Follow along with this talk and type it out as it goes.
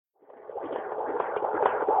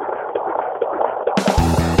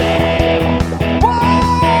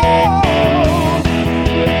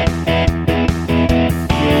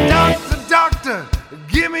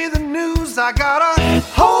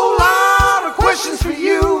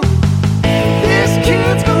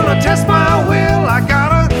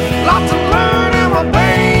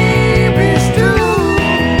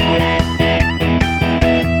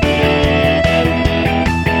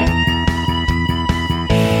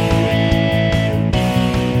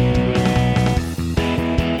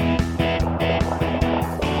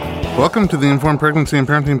Welcome to the Informed Pregnancy and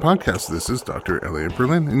Parenting Podcast. This is Dr. Elliot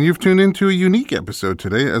Berlin, and you've tuned into a unique episode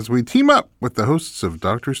today as we team up with the hosts of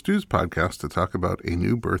Dr. Stu's podcast to talk about a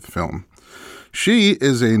new birth film. She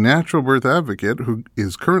is a natural birth advocate who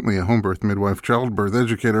is currently a home birth midwife, childbirth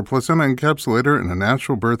educator, placenta encapsulator, and a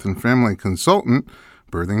natural birth and family consultant,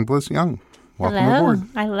 Birthing Bliss Young. Welcome aboard.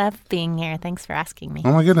 I love being here. Thanks for asking me.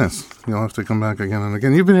 Oh my goodness. You'll have to come back again and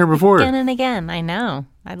again. You've been here before. Again and again. I know.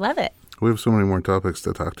 I love it. We have so many more topics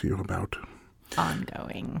to talk to you about.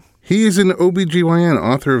 Ongoing. He is an OBGYN,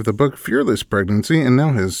 author of the book Fearless Pregnancy, and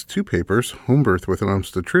now has two papers, Home Birth with an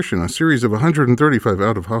Obstetrician, a series of 135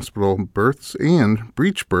 out-of-hospital births, and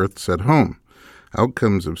breech births at home,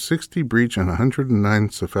 outcomes of 60 breech and 109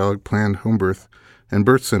 cephalic planned home birth and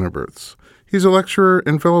birth center births. He's a lecturer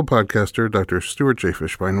and fellow podcaster, Dr. Stuart J.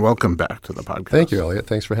 Fishbein. Welcome back to the podcast. Thank you, Elliot.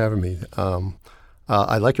 Thanks for having me.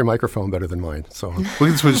 I like your microphone better than mine. So we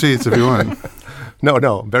can switch seats if you want.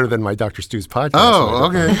 No, better than my Dr. Stu's podcast. Oh,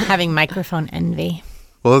 okay. Having microphone envy.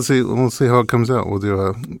 Well, let's see how it comes out. We'll do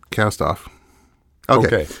a cast off.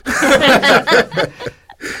 Okay.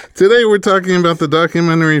 Today we're talking about the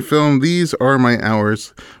documentary film These Are My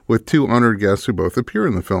Hours with two honored guests who both appear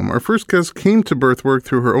in the film. Our first guest came to birth work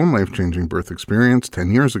through her own life-changing birth experience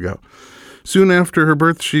 10 years ago. Soon after her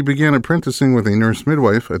birth, she began apprenticing with a nurse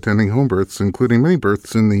midwife, attending home births, including many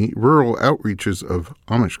births in the rural outreaches of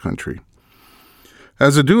Amish country.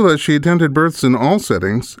 As a doula, she attended births in all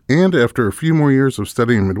settings, and after a few more years of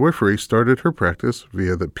studying midwifery, started her practice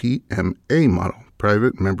via the PMA model,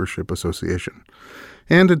 Private Membership Association,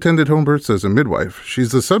 and attended home births as a midwife.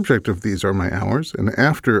 She's the subject of These Are My Hours, and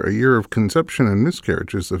after a year of conception and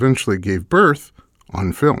miscarriages, eventually gave birth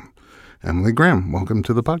on film. Emily Graham, welcome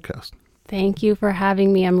to the podcast. Thank you for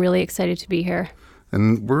having me. I'm really excited to be here.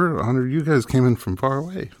 And we're honored you guys came in from far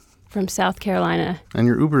away. From South Carolina. And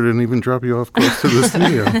your Uber didn't even drop you off close to the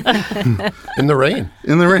studio. In the rain.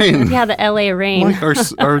 In the rain. Yeah, the LA rain. Like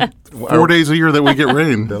our 4 days a year that we get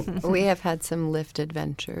rain. We have had some Lyft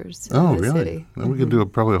adventures in Oh, the really? city. Well, we could do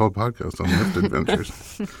probably a whole podcast on Lyft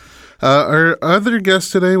adventures. Our other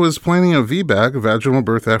guest today was planning a VBAC, vaginal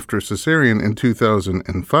birth after cesarean, in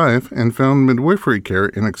 2005 and found midwifery care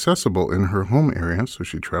inaccessible in her home area, so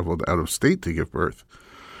she traveled out of state to give birth.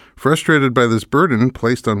 Frustrated by this burden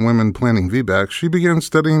placed on women planning VBAC, she began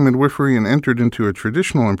studying midwifery and entered into a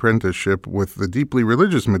traditional apprenticeship with the deeply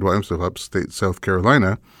religious midwives of upstate South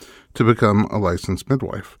Carolina to become a licensed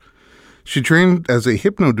midwife. She trained as a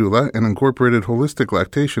hypnodoula and incorporated holistic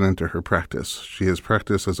lactation into her practice. She has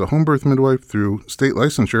practiced as a home birth midwife through state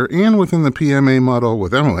licensure and within the PMA model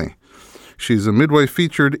with Emily. She's a midwife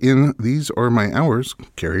featured in These Are My Hours.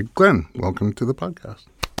 Carrie Glenn, welcome to the podcast.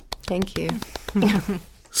 Thank you.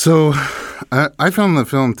 So I found the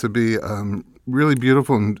film to be really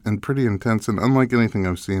beautiful and pretty intense and unlike anything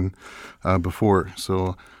I've seen before. So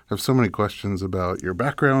I have so many questions about your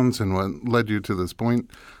backgrounds and what led you to this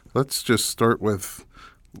point. Let's just start with...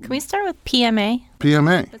 Can we start with PMA?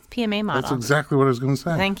 PMA. That's PMA model. That's exactly what I was going to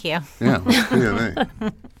say. Thank you. Yeah,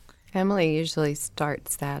 PMA. Emily usually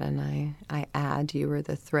starts that, and I add. You were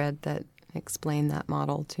the thread that explained that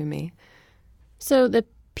model to me. So the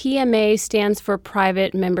PMA stands for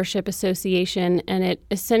Private Membership Association, and it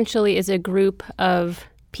essentially is a group of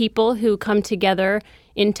people who come together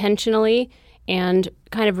intentionally and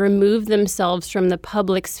kind of remove themselves from the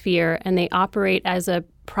public sphere, and they operate as a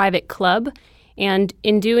private club. And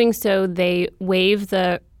in doing so, they waive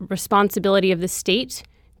the responsibility of the state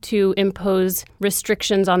to impose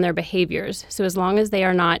restrictions on their behaviors. So as long as they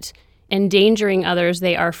are not endangering others,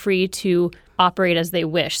 they are free to operate as they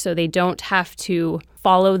wish. So they don't have to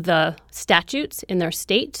follow the statutes in their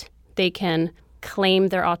state. They can claim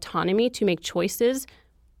their autonomy to make choices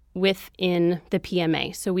within the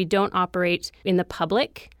PMA. So we don't operate in the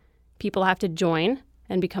public. People have to join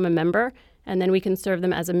and become a member, and then we can serve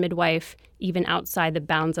them as a midwife even outside the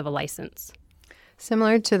bounds of a license.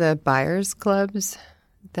 Similar to the buyers clubs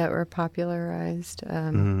that were popularized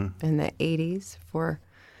in the 80s for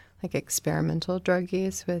like experimental drug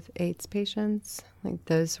use with AIDS patients. Like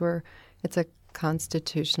those were, it's a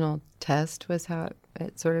constitutional test was how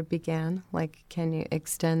it sort of began. Like, can you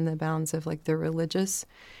extend the bounds of like the religious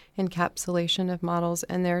encapsulation of models?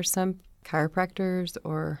 And there are some chiropractors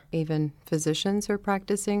or even physicians who are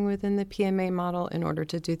practicing within the PMA model in order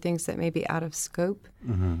to do things that may be out of scope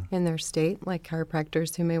in their state, like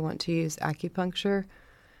chiropractors who may want to use acupuncture,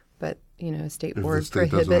 but, you know, a state board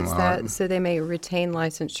prohibits that. So they may retain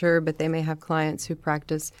licensure, but they may have clients who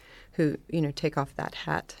practice who, you know, take off that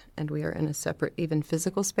hat, and we are in a separate, even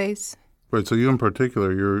physical space. Right, so you in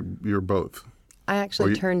particular, you're both. I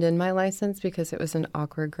actually turned in my license because it was an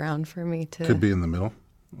awkward ground for me to be in the middle.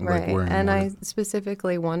 Right. wearing And more. I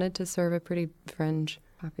specifically wanted to serve a pretty fringe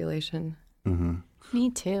population. Me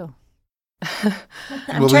too. Well,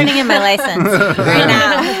 I'm turning in my license right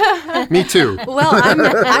now. Me too. Well,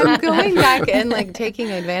 I'm going back and like taking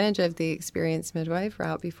advantage of the experienced midwife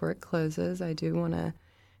route before it closes. I do want to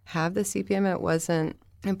have the CPM. It wasn't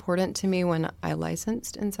important to me when I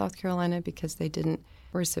licensed in South Carolina because they didn't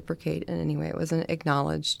reciprocate in any way. It wasn't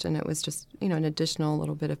acknowledged, and it was just, an additional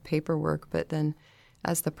little bit of paperwork. But then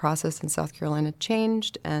as the process in South Carolina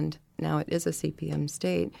changed, and now it is a CPM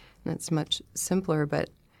state, and it's much simpler,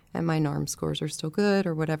 and my NARM scores are still good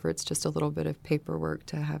or whatever. It's just a little bit of paperwork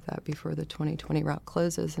to have that before the 2020 route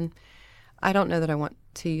closes. And I don't know that I want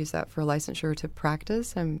to use that for licensure to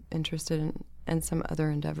practice. I'm interested in some other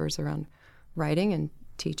endeavors around writing and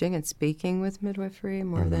teaching and speaking with midwifery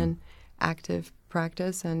more than active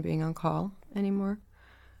practice and being on call anymore.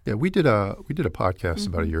 Yeah, we did a podcast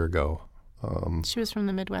about a year ago She was from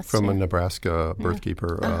the Midwest. from a too. Nebraska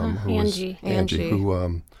birthkeeper who Angie. was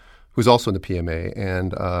Angie, who's also in the PMA,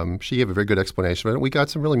 and she gave a very good explanation. But we got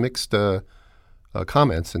some really mixed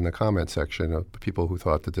comments in the comment section of people who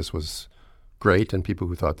thought that this was great and people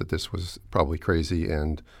who thought that this was probably crazy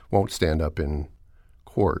and won't stand up in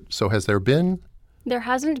court. So has there been? There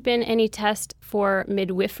hasn't been any test for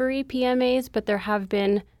midwifery PMAs, but there have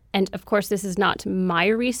been, and of course this is not my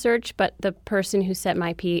research, but the person who set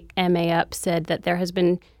my PMA up said that there has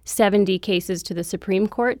been 70 cases to the Supreme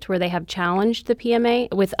Court where they have challenged the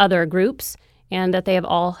PMA with other groups and that they have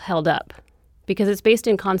all held up because it's based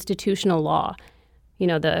in constitutional law.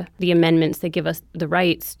 The amendments that give us the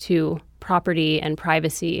rights to property and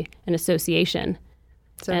privacy and association.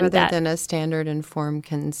 So And rather that- than a standard informed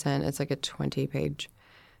consent, it's like a 20-page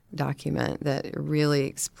document that really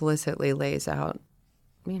explicitly lays out,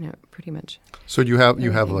 pretty much. So you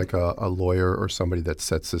have like a lawyer or somebody that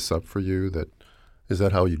sets this up for you? Is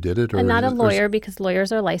that how you did it? Or And not a is it- lawyer because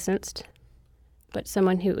lawyers are licensed, but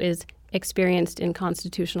someone who is experienced in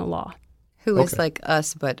constitutional law. Who is Okay. like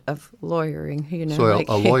us, but of lawyering, So like,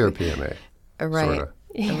 a lawyer PMA. right, sorta.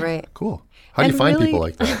 right. Cool. How do you And find really- people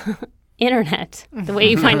like that? Internet, the way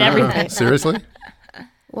you find everything. Seriously?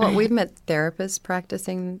 Well, we've met therapists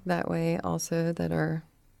practicing that way also that are,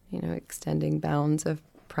 extending bounds of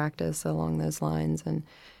practice along those lines and,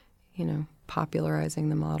 popularizing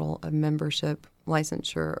the model of membership,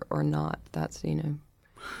 licensure or not. That's,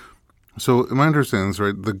 So my understanding is,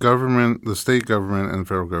 right, the government, the state government and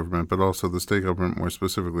federal government, but also the state government more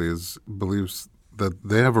specifically believes that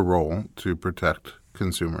they have a role to protect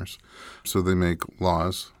consumers. So they make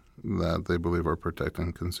laws that they believe are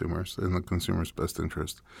protecting consumers in the consumer's best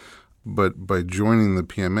interest. But by joining the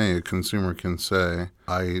PMA, a consumer can say,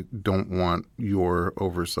 I don't want your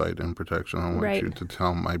oversight and protection. I want Right. you to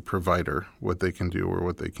tell my provider what they can do or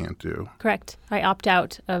what they can't do. Correct. I opt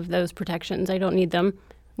out of those protections. I don't need them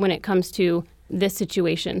when it comes to this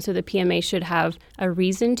situation. So the PMA should have a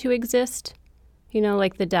reason to exist.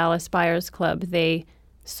 Like the Dallas Buyers Club, they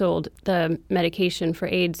sold the medication for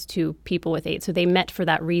AIDS to people with AIDS. So they met for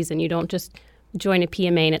that reason. You don't just join a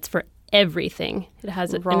PMA and it's for everything. It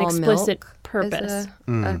has an raw explicit milk purpose.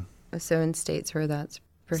 So in states where that's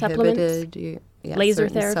Supplements? prohibited, Laser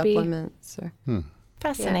certain therapy? supplements.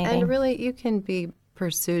 Fascinating. And really, you can be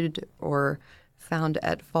pursued or found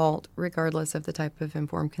at fault regardless of the type of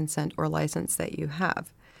informed consent or license that you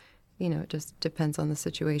have. It just depends on the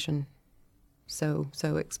situation so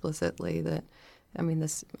explicitly that,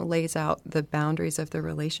 this lays out the boundaries of the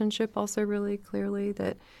relationship also really clearly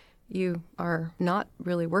that you are not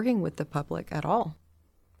really working with the public at all.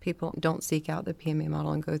 People don't seek out the PMA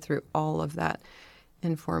model and go through all of that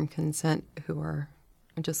informed consent who are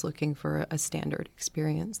just looking for a standard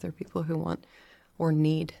experience. There are people who want or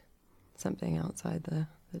need something outside the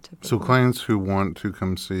typical. So clients who want to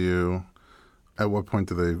come see you, at what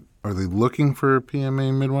point are they looking for a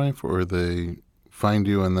PMA midwife, or they find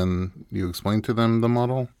you and then you explain to them the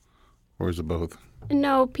model, or is it both?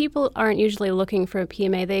 No, people aren't usually looking for a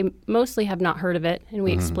PMA. They mostly have not heard of it, and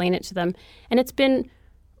we explain it to them. And it's been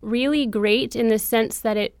really great in the sense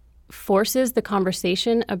that it forces the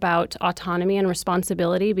conversation about autonomy and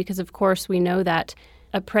responsibility because, of course, we know that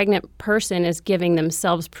a pregnant person is giving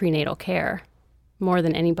themselves prenatal care more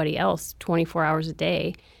than anybody else 24 hours a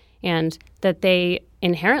day, and that they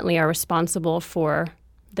inherently are responsible for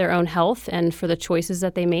their own health and for the choices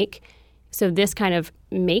that they make. So this kind of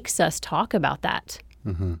makes us talk about that.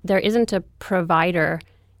 There isn't a provider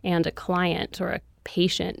and a client or a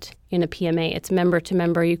patient in a PMA. It's member to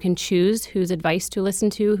member. You can choose whose advice to listen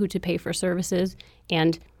to, who to pay for services,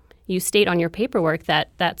 and you state on your paperwork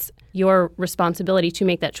that that's your responsibility to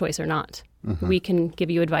make that choice or not. We can give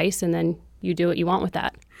you advice, and then you do what you want with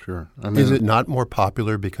that. Sure. Is it not more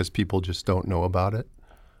popular because people just don't know about it?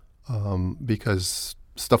 Because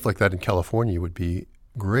stuff like that in California would be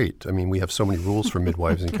great. I mean, we have so many rules for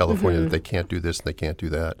midwives in California that they can't do this and they can't do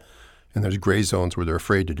that. And there's gray zones where they're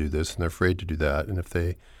afraid to do this and they're afraid to do that. And if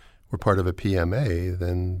they were part of a PMA,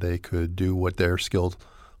 then they could do what their skill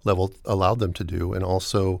level allowed them to do. And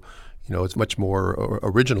also, it's much more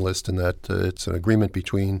originalist in that it's an agreement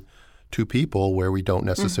between two people where we don't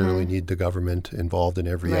necessarily need the government involved in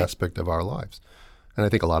every aspect of our lives. And I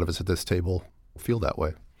think a lot of us at this table feel that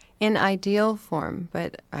way. In ideal form,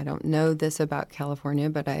 but I don't know this about California,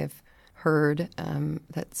 but I've heard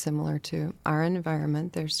that similar to our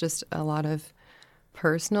environment, there's just a lot of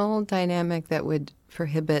personal dynamic that would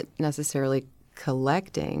prohibit necessarily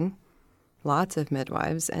collecting lots of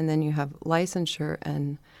midwives. And then you have licensure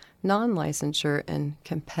and non-licensure and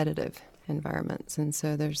competitive environments. And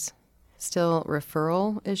so there's still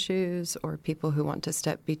referral issues, or people who want to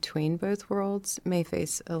step between both worlds may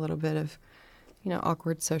face a little bit of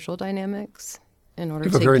awkward social dynamics in order to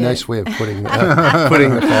You have a very nice way of putting the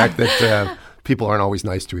fact that people aren't always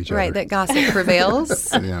nice to each other. Right, that gossip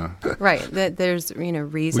prevails. Yeah. Right, that there's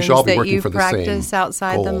reasons all be that working you for the practice same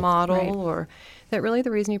outside the goal. model, Right. or that really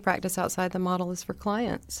the reason you practice outside the model is for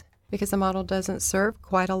clients, because the model doesn't serve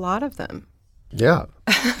quite a lot of them. Yeah.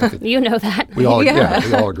 You know that. We all Yeah.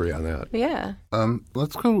 we all agree on that. Yeah.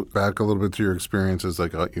 Let's go back a little bit to your experiences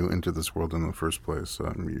that got you into this world in the first place.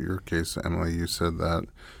 Your case, Emily, you said that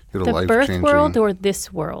you had a The life-changing... birth world or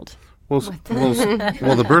this world? Well,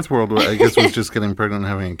 the birth world, I guess, was just getting pregnant and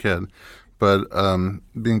having a kid. But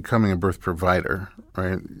becoming a birth provider,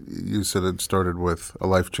 right? You said it started with a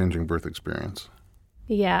life-changing birth experience.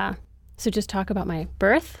 Yeah. So just talk about my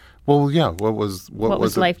birth? Well, yeah. What was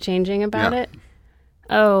it? Life-changing about Yeah. it?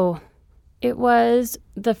 Oh, it was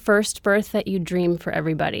the first birth that you dream for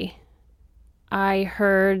everybody. I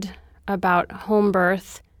heard about home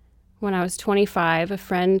birth when I was 25. A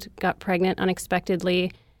friend got pregnant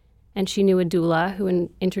unexpectedly, and she knew a doula who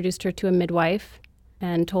introduced her to a midwife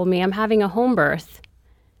and told me, I'm having a home birth.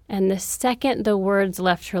 And the second the words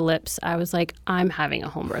left her lips, I was like, I'm having a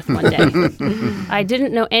home birth one day. I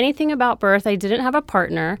didn't know anything about birth. I didn't have a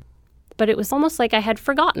partner. But it was almost like I had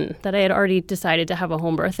forgotten that I had already decided to have a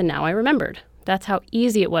home birth, and now I remembered. That's how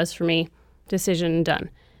easy it was for me. Decision done.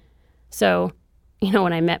 So,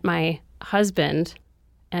 when I met my husband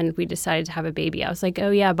and we decided to have a baby, I was like,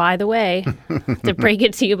 oh, yeah, by the way, to break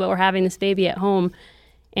it to you, but we're having this baby at home.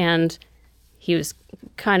 And he was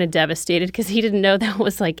kind of devastated because he didn't know that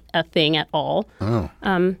was like a thing at all. Oh.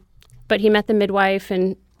 But he met the midwife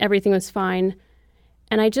and everything was fine.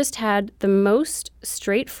 And I just had the most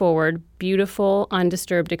straightforward, beautiful,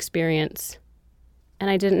 undisturbed experience. And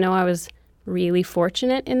I didn't know I was really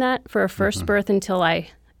fortunate in that for a first birth until I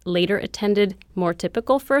later attended more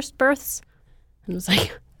typical first births. And was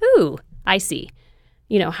like, ooh, I see,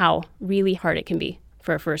 how really hard it can be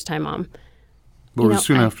for a first-time mom. But it was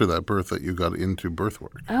soon after that birth that you got into birth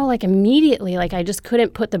work. Oh, like immediately. Like I just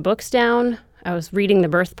couldn't put the books down. I was reading The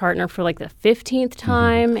Birth Partner for like the 15th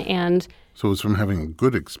time, and So it was from having a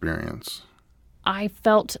good experience. I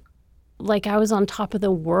felt like I was on top of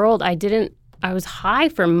the world. I was high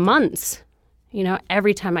for months.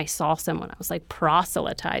 Every time I saw someone, I was like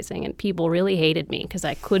proselytizing, and people really hated me because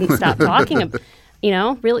I couldn't stop talking.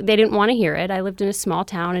 Really, they didn't want to hear it. I lived in a small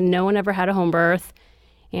town and no one ever had a home birth,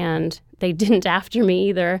 and they didn't after me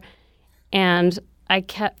either. And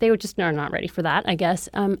they were just not ready for that, I guess.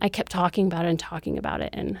 I kept talking about it.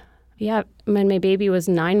 And yeah, when my baby was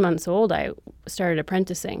 9 months old, I started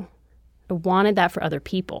apprenticing. I wanted that for other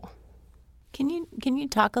people. Can you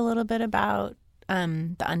talk a little bit about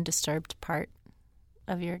the undisturbed part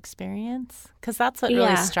of your experience? Because that's what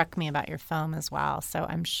really struck me about your film as well. So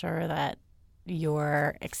I'm sure that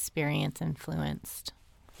your experience influenced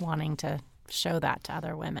wanting to show that to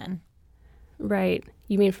other women. Right.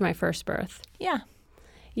 You mean for my first birth? Yeah.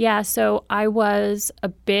 Yeah, so I was a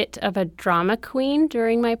bit of a drama queen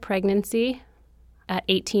during my pregnancy. At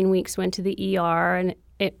 18 weeks, went to the ER, and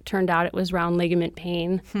it turned out it was round ligament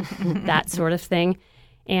pain, that sort of thing.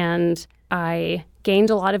 And I gained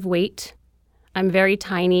a lot of weight. I'm very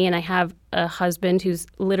tiny, and I have a husband who's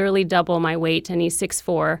literally double my weight, and he's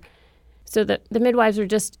 6'4". So the midwives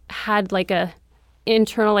had like a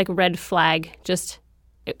internal like red flag.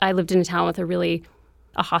 I lived in a town with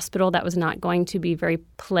a hospital that was not going to be very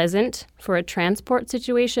pleasant for a transport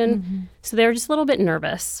situation. Mm-hmm. So they were just a little bit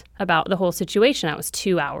nervous about the whole situation. I was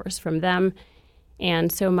 2 hours from them.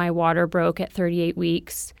 And so my water broke at 38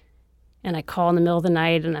 weeks. And I call in the middle of the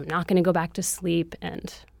night, and I'm not going to go back to sleep.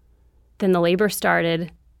 And then the labor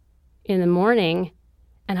started in the morning,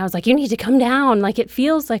 And I was like, you need to come down. Like, it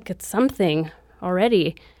feels like it's something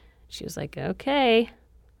already. She was like, okay,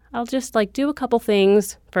 I'll just like do a couple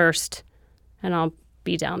things first and I'll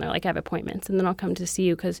be down there. Like, I have appointments and then I'll come to see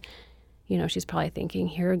you because, you know, she's probably thinking,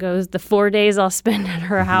 here goes the 4 days I'll spend at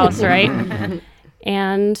her house, right?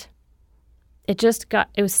 And it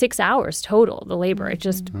was 6 hours total, the labor. It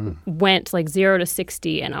just went like 0 to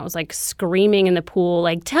 60. And I was like screaming in the pool,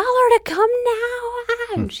 like, tell her to come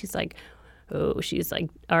now. And she's like,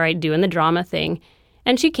 all right, doing the drama thing.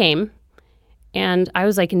 And she came. And I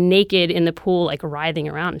was like naked in the pool, like writhing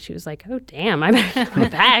around. And she was like, oh, damn, I better get my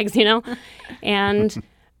bags, you know? And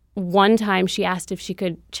one time she asked if she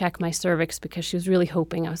could check my cervix because she was really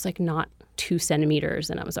hoping I was like not 2 centimeters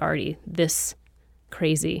and I was already this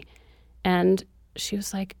crazy. And she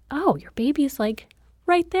was like, oh, your baby's like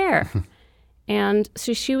right there. And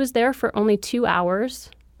so she was there for only 2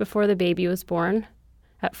 hours before the baby was born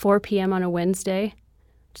at 4 p.m. on a Wednesday.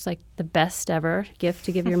 Just like the best ever gift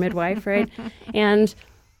to give your midwife, right? And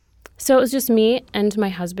so it was just me and my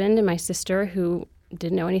husband and my sister who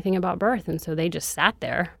didn't know anything about birth. And so they just sat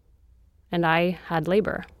there and I had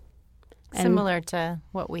labor. Similar to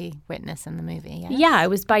what we witness in the movie. Yes? Yeah, it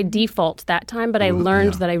was by default that time, but I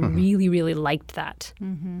learned that I really, really liked that,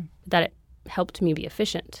 that it helped me be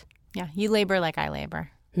efficient. Yeah, you labor like I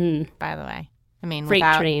labor, by the way. I mean, Freight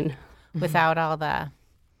train. Without all the...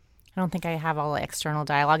 I don't think I have all the external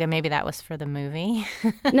dialogue, and maybe that was for the movie.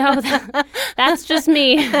 No, that's just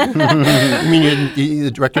me. You mean the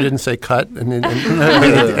director didn't say cut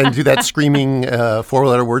and do that screaming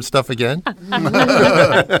 4-letter word stuff again?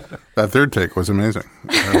 That third take was amazing.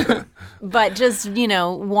 But just, you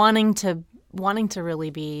know, wanting to really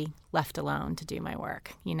be left alone to do my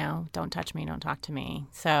work. You know, don't touch me, don't talk to me.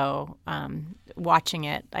 So watching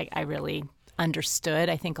it, I really understood,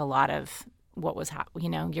 I think, a lot of what was, you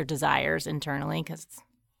know, your desires internally, because it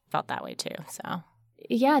felt that way too. So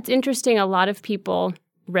yeah, it's interesting. A lot of people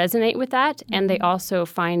resonate with that, and they also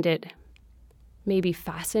find it maybe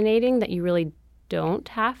fascinating that you really don't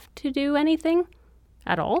have to do anything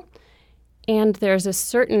at all. And there's a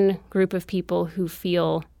certain group of people who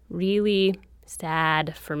feel really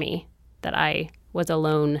sad for me that I was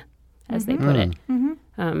alone, as they put it.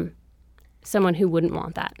 Someone who wouldn't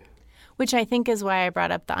want that. Which I think is why I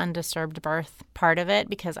brought up the undisturbed birth part of it,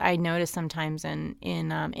 because I notice sometimes in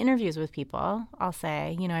interviews with people, I'll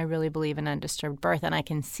say, you know, I really believe in undisturbed birth, and I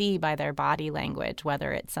can see by their body language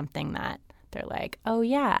whether it's something that they're like, oh,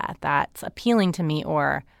 yeah, that's appealing to me,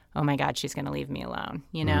 or, oh, my God, she's going to leave me alone,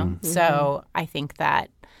 you know? So I think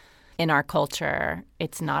that in our culture,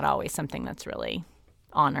 it's not always something that's really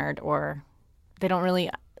honored, or they don't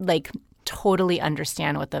really, like, totally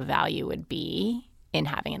understand what the value would be in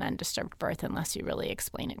having an undisturbed birth unless you really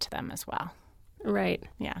explain it to them as well. Right.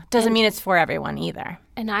 Yeah. Doesn't mean it's for everyone either.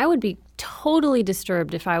 And I would be totally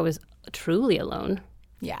disturbed if I was truly alone.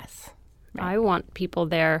 Yes. Right. I want people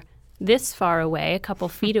there this far away, a couple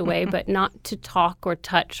feet away, but not to talk or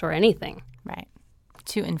touch or anything. Right.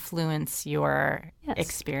 To influence your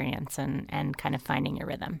experience and kind of finding your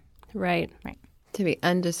rhythm. Right. Right. To be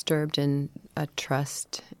undisturbed in a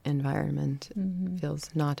trust environment feels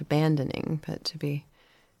not abandoning, but to be,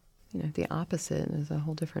 you know, the opposite is a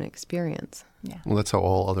whole different experience. Yeah. Well, that's how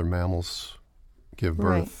all other mammals give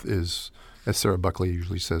birth is, as Sarah Buckley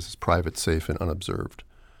usually says, is private, safe, and unobserved.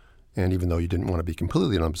 And even though you didn't want to be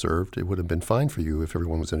completely unobserved, it would have been fine for you if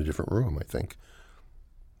everyone was in a different room, I think.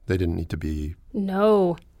 They didn't need to be...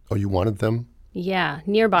 No. Oh, you wanted them? Yeah,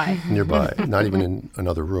 nearby. Nearby, not even in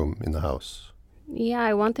another room in the house. Yeah,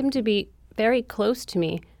 I want them to be very close to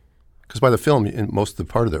me. Because by the film, in most of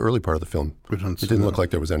the early part of the film, it didn't look like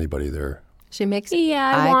there was anybody there. She makes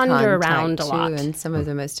I wander around a lot. And some of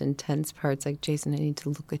the most intense parts, like, Jason, I need to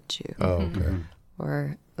look at you. Oh, okay.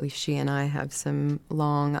 Or at least she and I have some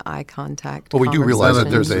long eye contact. Well, we do realize that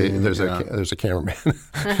there's conversations. a cameraman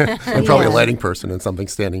and probably a lighting person and something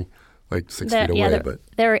standing like 6 feet away. But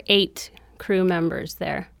there are 8 crew members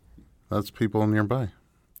there. That's people nearby.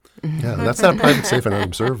 Yeah, that's not private, safe, and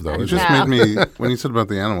unobserved, though. It just made me, when you said about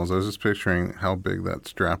the animals, I was just picturing how big that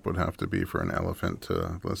strap would have to be for an elephant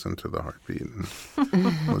to listen to the heartbeat and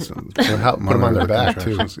listen. Put them on their back,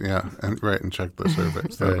 too. Yeah, and check the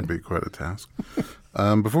cervix. That would be quite a task.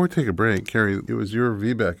 Before we take a break, Carrie, it was your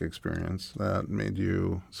VBAC experience that made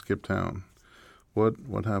you skip town.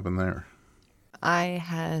 What happened there? I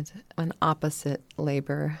had an opposite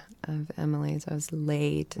labor of Emily's. I was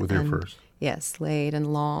late. With your first? Yes, late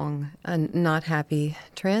and long. A not happy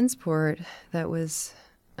transport that was,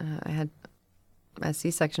 I had a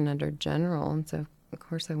C-section under general, and so of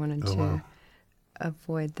course I wanted to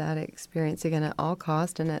avoid that experience again at all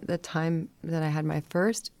cost. And at the time that I had my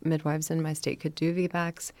first, midwives in my state could do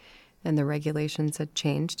VBACs, and the regulations had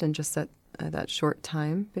changed in just that short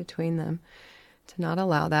time between them to not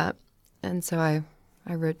allow that. And so I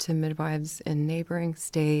wrote to midwives in neighboring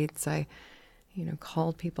states. I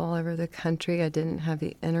called people all over the country. I didn't have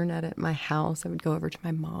the internet at my house. I would go over to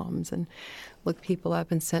my mom's and look people up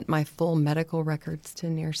and sent my full medical records to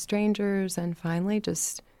near strangers. And finally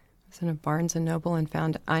just was in a Barnes & Noble and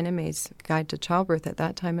found Ina May's Guide to Childbirth at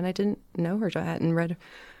that time. And I didn't know her. I hadn't read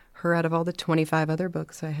her out of all the 25 other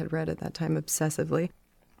books I had read at that time obsessively.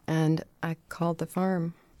 And I called the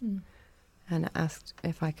farm and asked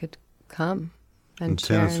if I could come. And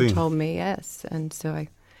Sharon told me yes. And so I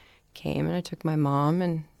came and I took my mom,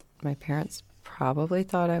 and my parents probably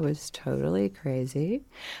thought I was totally crazy.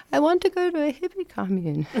 I want to go to a hippie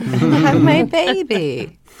commune and have my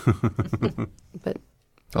baby. But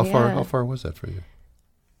how far was that for you?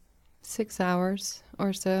 6 hours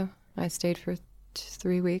or so. I stayed for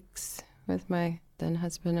 3 weeks with my then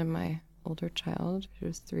husband and my older child, who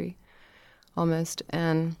was 3 almost.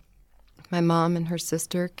 And my mom and her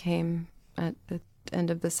sister came at the end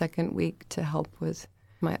of the second week to help with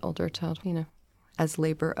my older child, as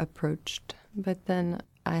labor approached. But then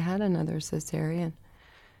I had another cesarean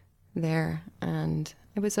there, and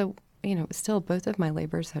it was still both of my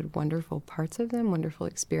labors had wonderful parts of them, wonderful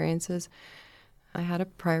experiences. I had a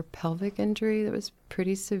prior pelvic injury that was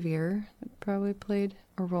pretty severe. It probably played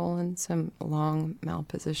a role in some long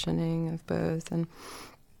malpositioning of both. And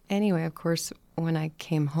anyway, of course, when I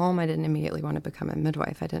came home, I didn't immediately want to become a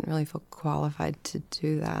midwife. I didn't really feel qualified to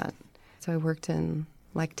do that. So I worked in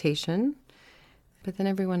lactation, but then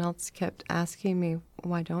everyone else kept asking me,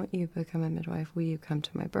 why don't you become a midwife? Will you come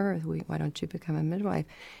to my birth? Why don't you become a midwife?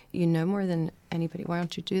 You know more than anybody. Why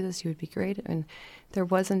don't you do this? You would be great. And there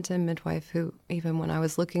wasn't a midwife who, even when I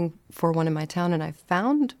was looking for one in my town and I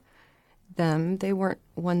found them, they weren't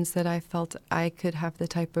ones that I felt I could have the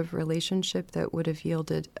type of relationship that would have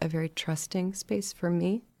yielded a very trusting space for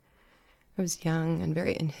me. I was young and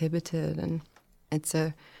very inhibited, and it's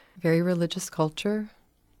a very religious culture.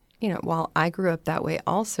 While I grew up that way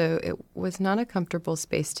also, it was not a comfortable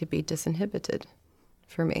space to be disinhibited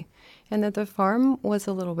for me. And that the farm was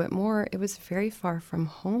a little bit more, it was very far from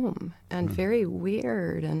home and very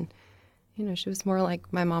weird. And, she was more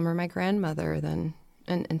like my mom or my grandmother than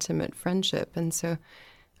an intimate friendship. And so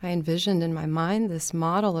I envisioned in my mind this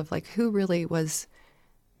model of who really was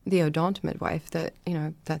the Odont midwife that,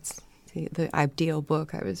 that's the ideal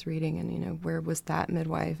book I was reading, and, where was that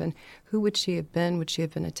midwife, and who would she have been? Would she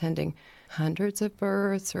have been attending hundreds of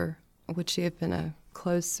births, or would she have been a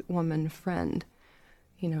close woman friend,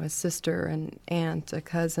 a sister, an aunt, a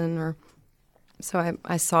cousin? So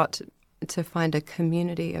I sought to find a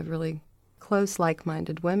community of really close,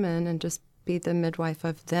 like-minded women and just be the midwife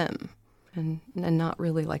of them, and not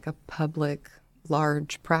really like a public,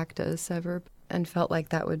 large practice ever. And felt like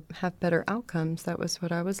that would have better outcomes. That was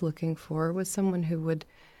what I was looking for, was someone who would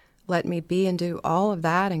let me be and do all of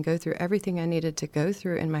that and go through everything I needed to go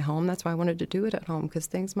through in my home. That's why I wanted to do it at home, because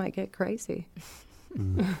things might get crazy.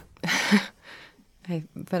 But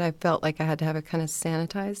I felt like I had to have a kind of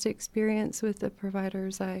sanitized experience with the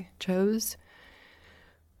providers I chose.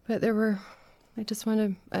 But I just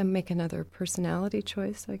want to make another personality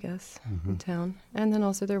choice, I guess, in town. And then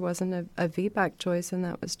also there wasn't a VBAC choice, and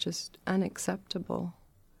that was just unacceptable.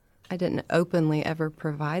 I didn't openly ever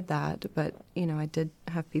provide that, but, I did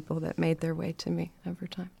have people that made their way to me over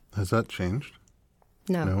time. Has that changed?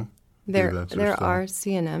 No. There are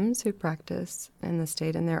CNMs who practice in the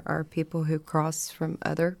state, and there are people who cross from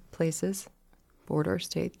other places, border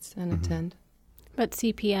states, and attend. But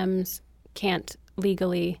CPMs can't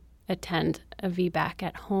legally attend a VBAC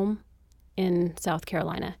at home in South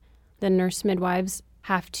Carolina. The nurse midwives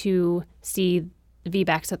have to see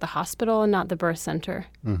VBACs at the hospital and not the birth center.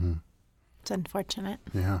 It's unfortunate.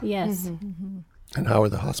 Yeah. Yes. And how are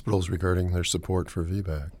the hospitals regarding their support for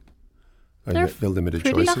VBAC? They're the limited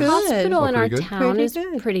pretty choices? good. The hospital in our good? town Pretty is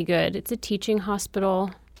good. pretty good. It's a teaching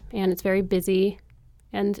hospital, and it's very busy,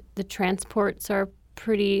 and the transports are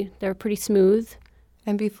pretty smooth.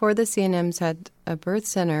 And before the CNMs had a birth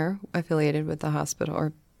center affiliated with the hospital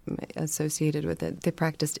or associated with it, they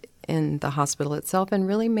practiced in the hospital itself and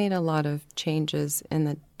really made a lot of changes in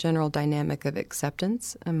the general dynamic of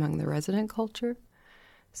acceptance among the resident culture.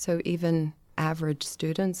 So even average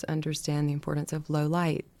students understand the importance of low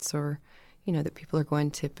lights, or, that people are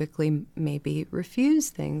going to typically maybe refuse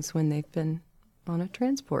things when they've been on a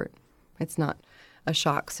transport. It's not a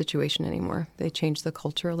shock situation anymore. They changed the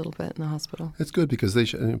culture a little bit in the hospital. It's good because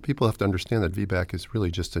people have to understand that VBAC is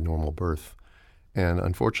really just a normal birth. And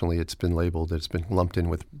unfortunately, it's been labeled, it's been lumped in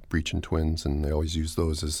with breech and twins, and they always use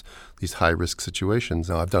those as these high-risk situations.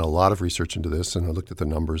 Now, I've done a lot of research into this, and I looked at the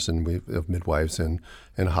numbers of midwives and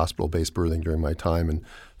hospital-based birthing during my time and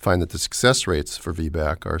find that the success rates for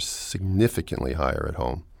VBAC are significantly higher at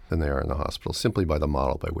home than they are in the hospital, simply by the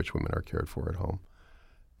model by which women are cared for at home.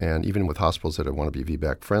 And even with hospitals that want to be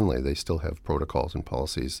VBAC-friendly, they still have protocols and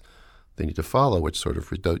policies they need to follow, which sort of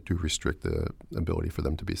do restrict the ability for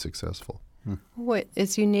them to be successful. What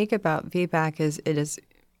is unique about VBAC is it is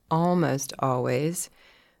almost always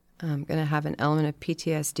going to have an element of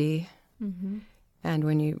PTSD. Mm-hmm. And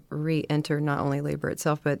when you re-enter not only labor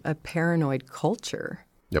itself, but a paranoid culture,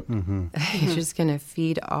 yep. Mm-hmm. It's just going to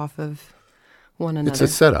feed off of one another. It's a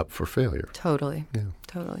setup for failure. Totally. Yeah.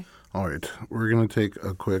 Totally. All right, we're going to take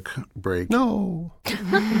a quick break. No.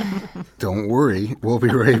 Don't worry. We'll be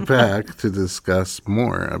right back to discuss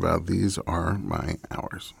more about These Are My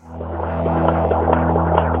Hours.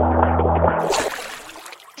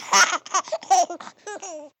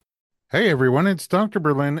 Hey, everyone, it's Dr.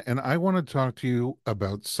 Berlin, and I want to talk to you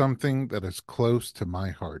about something that is close to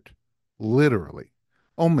my heart. Literally.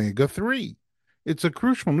 Omega-3. It's a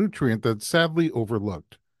crucial nutrient that's sadly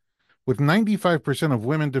overlooked. With 95% of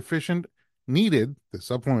women deficient, Needed, the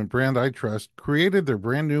supplement brand I trust, created their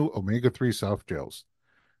brand new Omega-3 soft gels.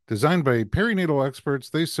 Designed by perinatal experts,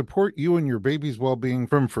 they support you and your baby's well-being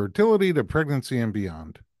from fertility to pregnancy and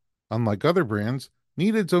beyond. Unlike other brands,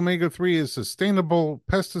 Needed's Omega-3 is sustainable,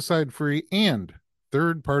 pesticide-free, and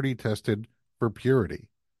third-party tested for purity.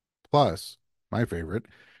 Plus, my favorite,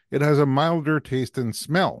 it has a milder taste and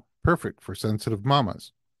smell, perfect for sensitive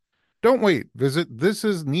mamas. Don't wait. Visit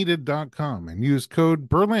thisisneeded.com and use code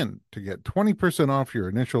BERLIN to get 20% off your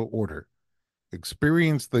initial order.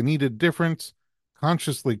 Experience the needed difference,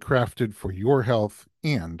 consciously crafted for your health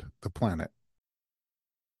and the planet.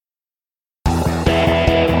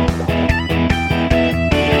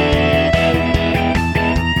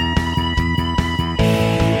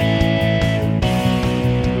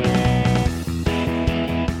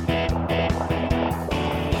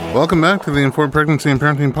 Welcome back to the Informed Pregnancy and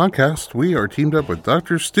Parenting Podcast. We are teamed up with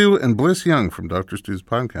Dr. Stu and Bliss Young from Dr. Stu's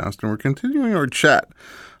podcast, and we're continuing our chat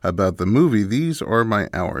about the movie These Are My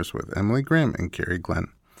Hours with Emily Graham and Carrie Glenn.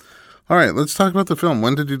 All right, let's talk about the film.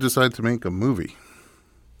 When did you decide to make a movie?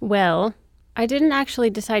 Well, I didn't actually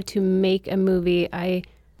decide to make a movie. I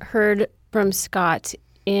heard from Scott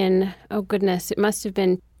in, it must have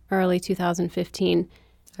been early 2015.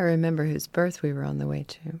 I remember whose birth we were on the way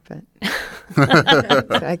to, but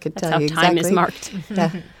I could tell you exactly. That's how time is marked.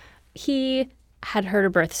 Yeah. He had heard a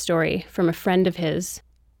birth story from a friend of his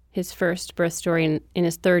first birth story in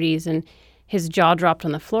his 30s, and his jaw dropped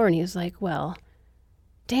on the floor, and he was like, well,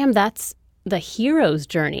 damn, that's the hero's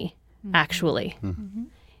journey, actually. Mm-hmm.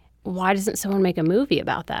 Why doesn't someone make a movie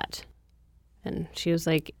about that? And she was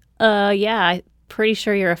like, yeah, I'm pretty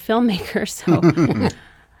sure you're a filmmaker, so...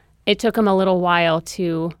 It took him a little while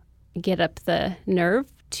to get up the nerve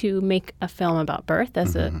to make a film about birth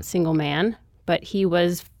as a single man, but he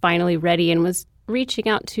was finally ready and was reaching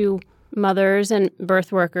out to mothers and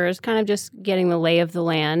birth workers, kind of just getting the lay of the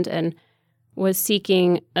land, and was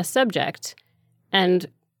seeking a subject. And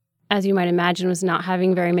as you might imagine, was not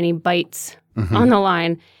having very many bites on the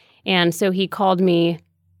line. And so he called me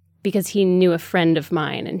because he knew a friend of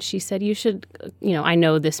mine, and she said, you should, I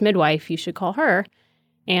know this midwife, you should call her.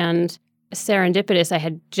 And serendipitous,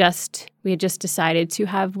 we had just decided to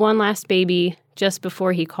have one last baby just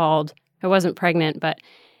before he called. I wasn't pregnant, but,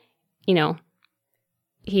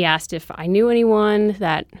 he asked if I knew anyone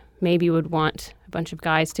that maybe would want a bunch of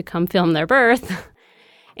guys to come film their birth.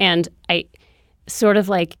 And I sort of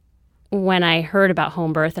like, when I heard about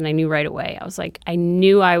home birth and I knew right away, I was like, I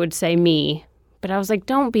knew I would say me, but I was like,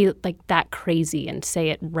 don't be like that crazy and say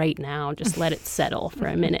it right now. Just let it settle for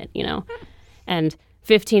a minute, And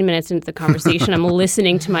 15 minutes into the conversation, I'm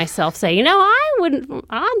listening to myself say,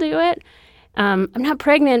 I'll do it. I'm not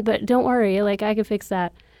pregnant, but don't worry, I could fix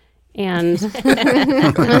that. And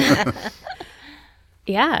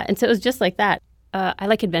yeah, and so it was just like that. I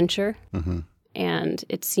like adventure, and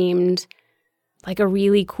it seemed like a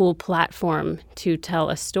really cool platform to tell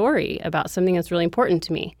a story about something that's really important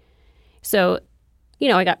to me. So,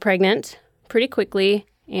 I got pregnant pretty quickly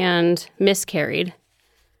and miscarried.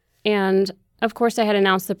 And of course, I had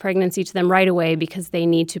announced the pregnancy to them right away because they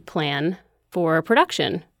need to plan for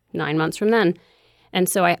production 9 months from then. And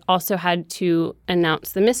so I also had to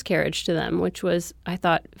announce the miscarriage to them, which was, I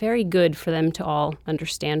thought, very good for them to all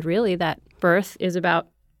understand, really, that birth is about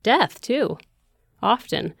death, too,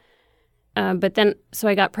 often. But then, so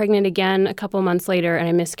I got pregnant again a couple months later, and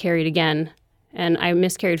I miscarried again. And I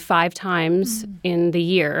miscarried 5 times in the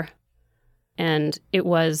year. And it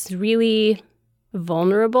was really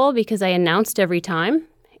vulnerable because I announced every time.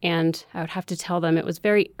 And I would have to tell them it was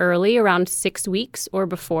very early, around 6 weeks or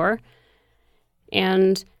before.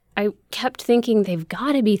 And I kept thinking, they've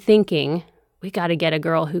got to be thinking, we got to get a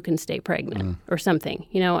girl who can stay pregnant or something.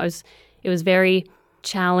 You know, it was very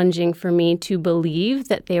challenging for me to believe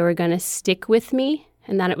that they were going to stick with me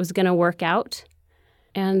and that it was going to work out.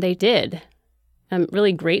 And they did. I'm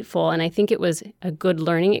really grateful, and I think it was a good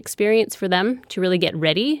learning experience for them to really get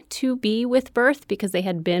ready to be with birth because they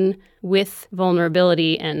had been with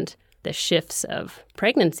vulnerability and the shifts of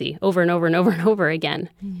pregnancy over and over and over and over again.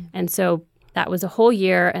 And so that was a whole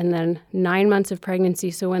year and then 9 months of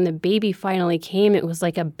pregnancy. So when the baby finally came, it was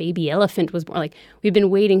like a baby elephant was born. Like, we've been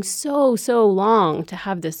waiting so long to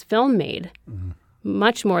have this film made,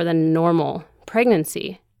 much more than normal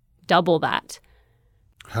pregnancy, double that.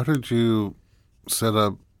 How did you set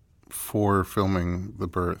up for filming the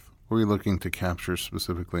birth? What were you looking to capture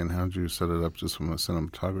specifically, and how did you set it up just from a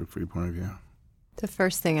cinematography point of view? The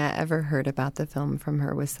first thing I ever heard about the film from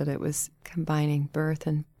her was that it was combining birth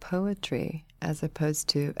and poetry as opposed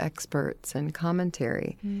to experts and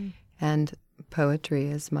commentary. And poetry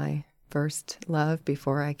is my first love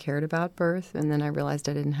before I cared about birth. And then I realized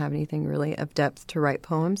I didn't have anything really of depth to write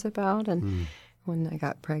poems about. And when I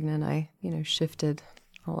got pregnant, I, shifted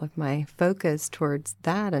all of my focus towards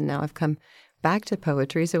that. And now I've come back to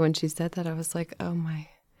poetry. So when she said that, I was like, oh my,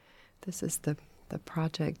 this is the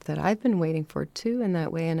project that I've been waiting for too in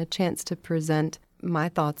that way, and a chance to present my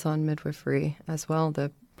thoughts on midwifery as well,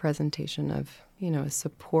 the presentation of, a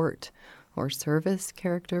support or service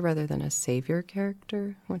character rather than a savior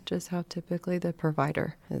character, which is how typically the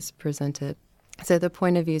provider is presented. So the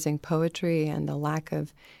point of using poetry and the lack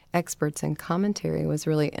of experts and commentary was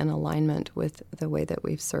really in alignment with the way that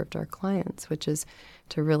we've served our clients, which is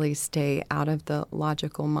to really stay out of the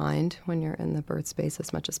logical mind when you're in the birth space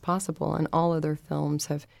as much as possible. And all other films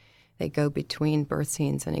they go between birth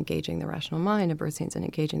scenes and engaging the rational mind and birth scenes and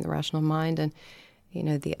engaging the rational mind. And,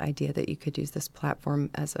 the idea that you could use this platform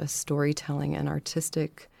as a storytelling and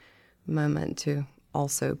artistic moment to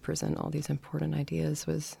also present all these important ideas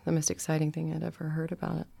was the most exciting thing I'd ever heard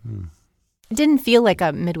about it. It didn't feel like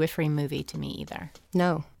a midwifery movie to me either.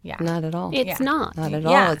 No, not at all. It's not. Not at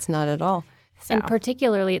all. It's not at all. So. And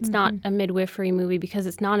particularly, it's not a midwifery movie because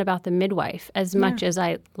it's not about the midwife as much as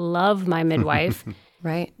I love my midwife.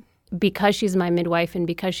 Right. Because she's my midwife and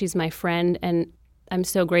because she's my friend, and I'm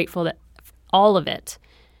so grateful that all of it,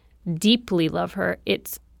 deeply love her.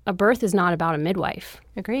 A birth is not about a midwife.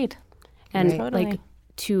 Agreed. And like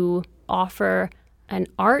to offer an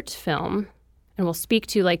art film, and we'll speak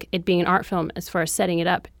to like it being an art film as far as setting it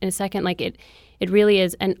up in a second, like it really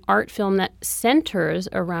is an art film that centers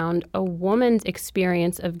around a woman's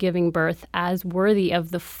experience of giving birth as worthy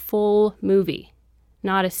of the full movie,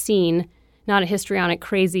 not a scene, not a histrionic,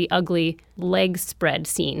 crazy, ugly leg spread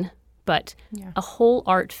scene, but a whole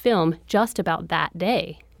art film just about that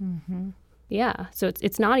day. Yeah, so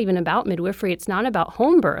it's not even about midwifery. It's not about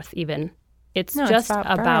home birth even. It's just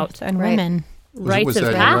about and women. Rites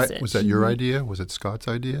of passage. Was that your idea? Was it Scott's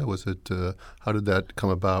idea? Was it? How did that come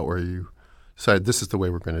about where you decided this is the way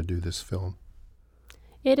we're going to do this film?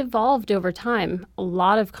 It evolved over time. A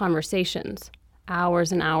lot of conversations,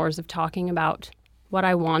 hours and hours of talking about what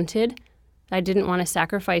I wanted. I didn't want to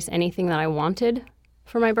sacrifice anything that I wanted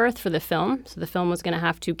for my birth for the film. So the film was going to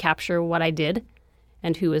have to capture what I did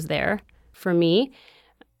and who was there for me.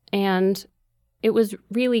 And it was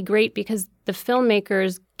really great because the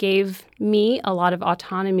filmmakers gave me a lot of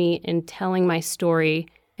autonomy in telling my story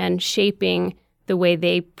and shaping the way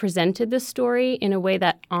they presented the story in a way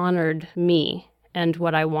that honored me and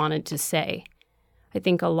what I wanted to say. I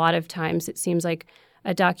think a lot of times it seems like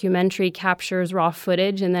a documentary captures raw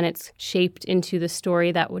footage and then it's shaped into the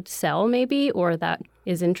story that would sell maybe or that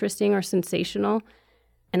is interesting or sensational.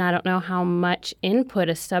 And I don't know how much input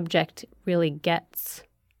a subject really gets.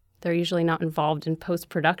 They're usually not involved in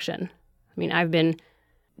post-production. I mean, I've been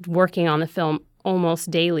working on the film almost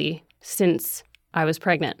daily since I was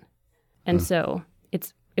pregnant. And so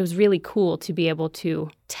it was really cool to be able to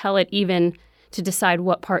tell it, even to decide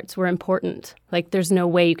what parts were important. Like, there's no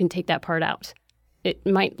way you can take that part out. It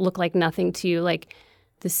might look like nothing to you, like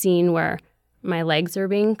the scene where my legs are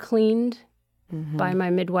being cleaned by my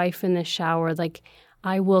midwife in the shower. Like,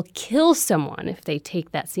 I will kill someone if they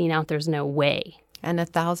take that scene out. There's no way. And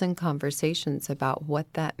 1,000 conversations about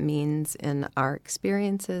what that means in our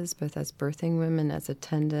experiences, both as birthing women, as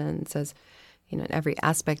attendants, as, every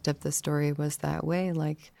aspect of the story was that way.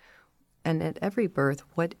 Like, and at every birth,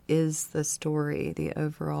 what is the story, the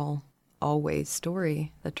overall always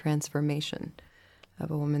story, the transformation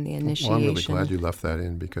of a woman, the initiation. Well, I'm really glad you left that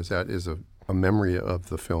in, because that is a memory of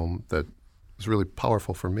the film that was really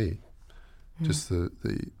powerful for me. Just the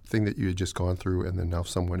thing that you had just gone through, and then now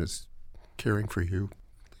someone is caring for you.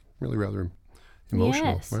 Really rather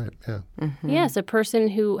emotional. Yes. Right, yeah. Mm-hmm. Yes, a person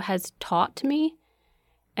who has taught me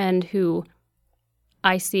and who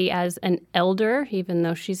I see as an elder, even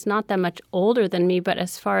though she's not that much older than me. But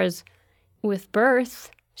as far as with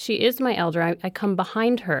birth, she is my elder. I come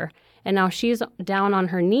behind her, and now she's down on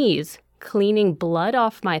her knees, cleaning blood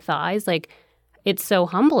off my thighs. Like, it's so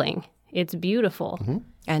humbling. It's beautiful. Mm-hmm.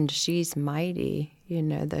 And she's mighty,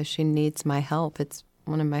 though she needs my help. It's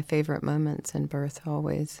one of my favorite moments in birth,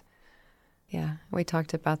 always. Yeah, we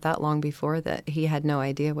talked about that long before, that he had no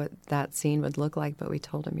idea what that scene would look like, but we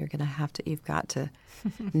told him, you've got to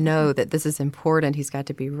know that this is important. He's got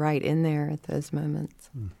to be right in there at those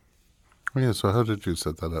moments. Yeah, so how did you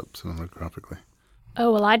set that up cinematographically?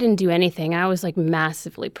 Oh, well, I didn't do anything. I was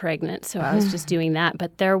massively pregnant, so I was just doing that.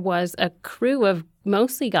 But there was a crew of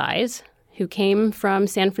mostly guys who came from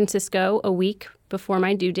San Francisco a week before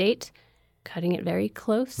my due date, cutting it very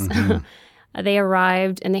close. Mm-hmm. They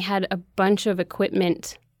arrived, and they had a bunch of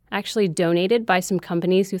equipment actually donated by some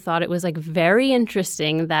companies who thought it was very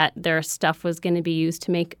interesting that their stuff was going to be used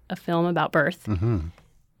to make a film about birth. Mm-hmm.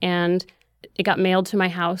 And it got mailed to my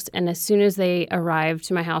house, and as soon as they arrived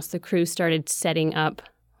to my house, the crew started setting up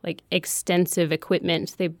extensive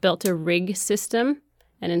equipment. They built a rig system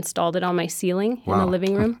and installed it on my ceiling in the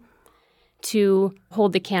living room to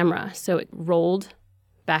hold the camera. So it rolled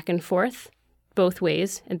back and forth both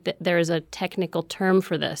ways. And there is a technical term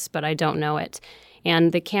for this, but I don't know it.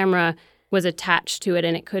 And the camera was attached to it,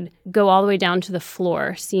 and it could go all the way down to the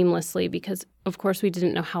floor seamlessly because, of course, we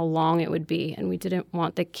didn't know how long it would be, and we didn't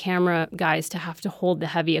want the camera guys to have to hold the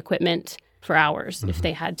heavy equipment for hours if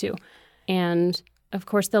they had to. And, of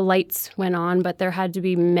course, the lights went on, but there had to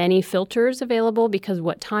be many filters available because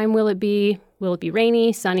what time will it be? Will it be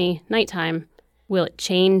rainy, sunny, nighttime? Will it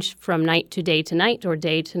change from night to day to night or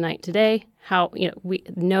day to night to day? We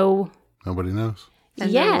know. Nobody knows.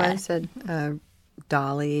 And there was a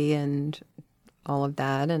dolly and all of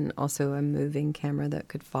that, and also a moving camera that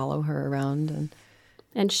could follow her around.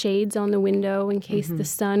 And shades on the window in case the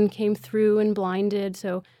sun came through and blinded.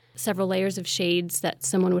 So several layers of shades that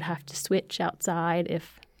someone would have to switch outside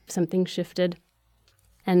if something shifted.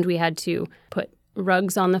 And we had to put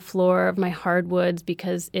rugs on the floor of my hardwoods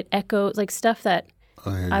because it echoes stuff that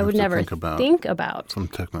I would never think about. From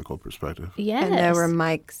technical perspective. Yes. And there were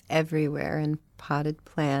mics everywhere and potted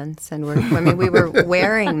plants. And we were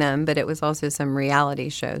wearing them, but it was also some reality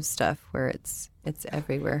show stuff where it's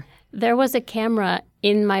everywhere. There was a camera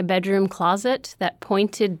in my bedroom closet that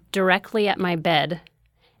pointed directly at my bed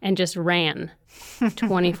and just ran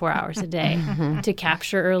 24 hours a day to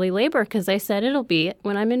capture early labor because they said it'll be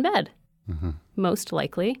when I'm in bed. Mm-hmm. Most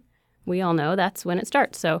likely. We all know that's when it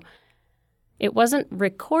starts. So it wasn't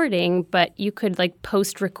recording, but you could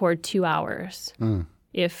post-record 2 hours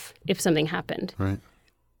if something happened. Right.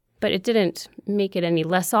 But it didn't make it any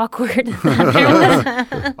less awkward that there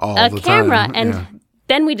was a camera. Time. And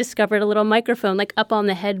then we discovered a little microphone up on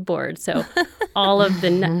the headboard. So all of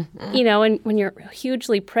the, and when you're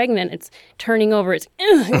hugely pregnant, it's turning over. It's so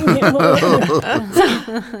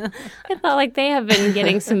I felt they have been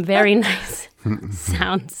getting some very nice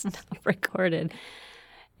sound stuff recorded.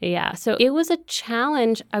 Yeah, so it was a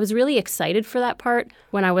challenge. I was really excited for that part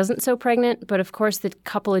when I wasn't so pregnant. But of course, the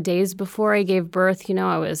couple of days before I gave birth,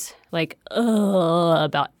 I was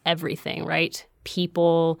about everything, right?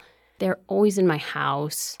 People, they're always in my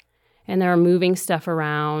house and they're moving stuff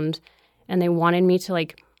around. And they wanted me to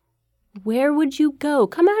where would you go?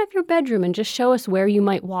 Come out of your bedroom and just show us where you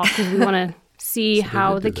might walk because we want to see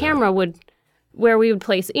how the camera where we would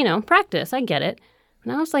place, practice. I get it.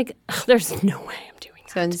 And I was there's no way I'm doing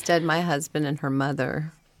that. So instead, my husband and her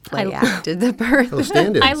mother play-acted the birth. Oh,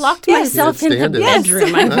 stand-ins. I locked myself in the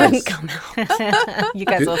bedroom. I wouldn't come out. You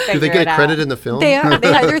guys will figure it out. Do they get credit in the film?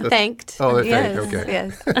 They're thanked. Oh, they're thanked.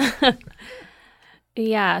 Okay. Yes.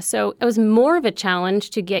 Yeah, so it was more of a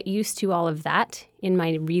challenge to get used to all of that in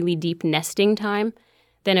my really deep nesting time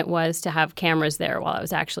than it was to have cameras there while I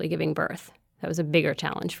was actually giving birth. That was a bigger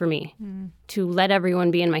challenge for me. To let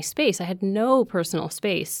everyone be in my space. I had no personal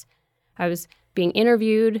space. I was being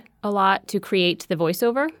interviewed a lot to create the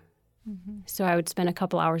voiceover. So I would spend a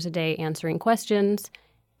couple hours a day answering questions,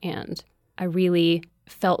 and I really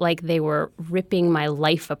felt like they were ripping my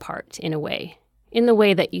life apart in a way, in the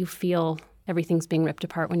way that you feel everything's being ripped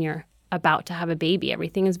apart when you're about to have a baby.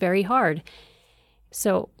 Everything is very hard.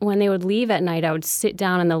 So when they would leave at night, I would sit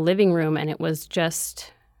down in the living room, and it was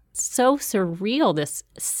just so surreal, this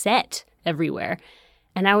set everywhere.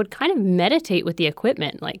 And I would kind of meditate with the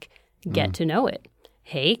equipment, like get to know it.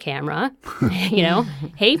 Hey, camera,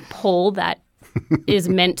 hey, pole that is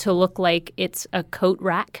meant to look like it's a coat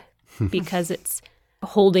rack because it's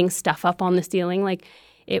holding stuff up on the ceiling. Like,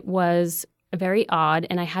 it was very odd,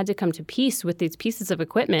 and I had to come to peace with these pieces of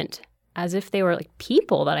equipment as if they were like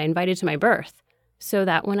people that I invited to my birth, so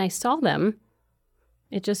that when I saw them,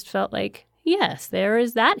 it just felt like, yes, there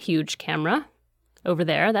is that huge camera over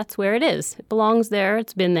there. That's where it is. It belongs there.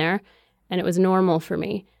 It's been there, and it was normal for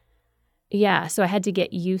me. Yeah, so I had to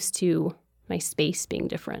get used to my space being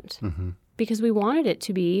different because we wanted it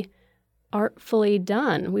to be artfully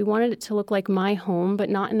done. We wanted it to look like my home, but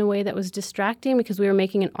not in a way that was distracting because we were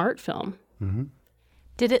making an art film. Mm-hmm.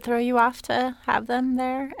 Did it throw you off to have them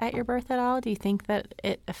there at your birth at all? Do you think that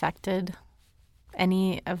it affected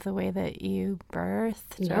any of the way that you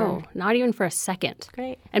birthed? No, not even for a second.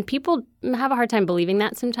 Great. And people have a hard time believing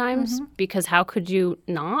that sometimes because how could you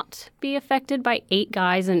not be affected by 8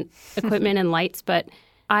 guys and equipment and lights? But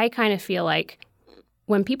I kind of feel like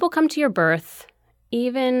when people come to your birth,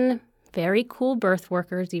 even very cool birth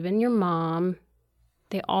workers, even your mom,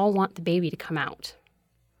 they all want the baby to come out.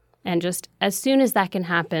 And just as soon as that can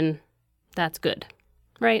happen, that's good,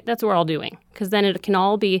 right? That's what we're all doing. Because then it can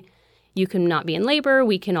all be, you can not be in labor,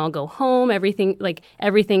 we can all go home,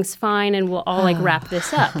 everything's fine, and we'll all wrap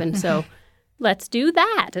this up. And so let's do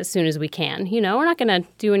that as soon as we can. We're not going to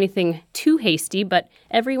do anything too hasty, but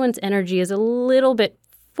everyone's energy is a little bit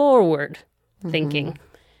forward thinking.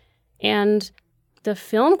 And the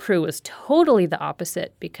film crew was totally the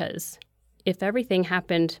opposite, because if everything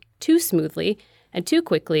happened too smoothly and too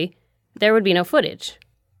quickly, there would be no footage.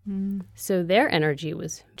 So their energy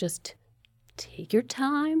was just take your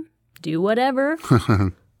time, do whatever.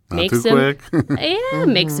 Make some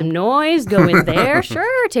make some noise, go in there,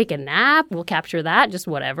 sure, take a nap, we'll capture that, just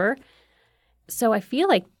whatever. So I feel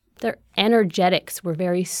like their energetics were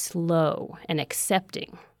very slow and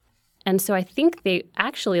accepting. And so I think they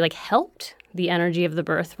actually helped the energy of the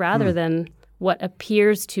birth rather than what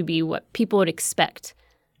appears to be what people would expect,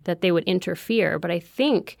 that they would interfere. But I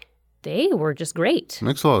think they were just great.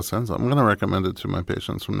 Makes a lot of sense. I'm going to recommend it to my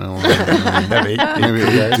patients from now on. Maybe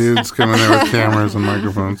 8 dudes coming there with cameras and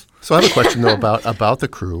microphones. So I have a question, though, about the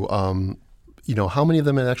crew. How many of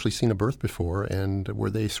them had actually seen a birth before, and were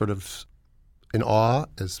they sort of in awe,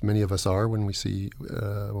 as many of us are when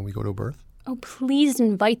we go to a birth? Oh, please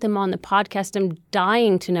invite them on the podcast. I'm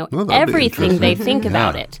dying to know everything they think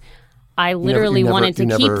about it. I literally wanted to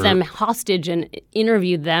keep them hostage and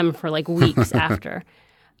interview them for weeks after.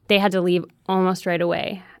 They had to leave almost right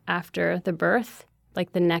away after the birth,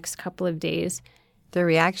 the next couple of days. The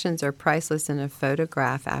reactions are priceless in a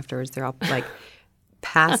photograph afterwards. They're all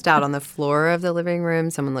passed out on the floor of the living room.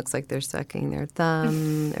 Someone looks like they're sucking their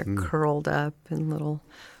thumb. They're curled up in little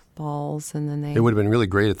balls, and then It would have been really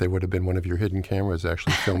great if they would have been one of your hidden cameras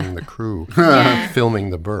actually filming the crew, filming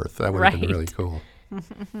the birth. That would have been really cool.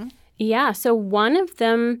 Yeah, so one of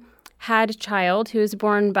them had a child who was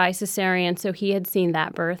born by cesarean, so he had seen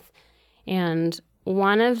that birth. And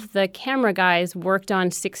one of the camera guys worked on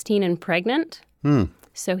 16 and pregnant.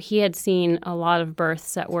 So he had seen a lot of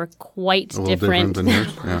births that were quite different than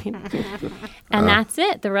yours. Yeah. And that's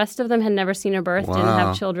it. The rest of them had never seen a birth, didn't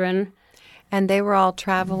have children. And they were all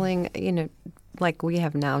traveling, like we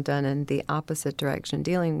have now done in the opposite direction,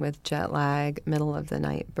 dealing with jet lag, middle of the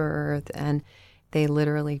night birth. And they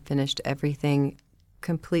literally finished everything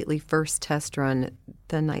completely first test run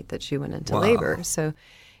the night that she went into labor. So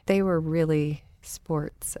they were really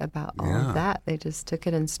sports about all of that. They just took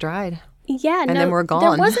it in stride. Yeah, and then we're gone.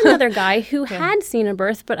 There was another guy who had seen a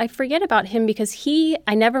birth, but I forget about him because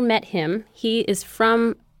I never met him. He is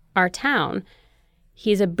from our town.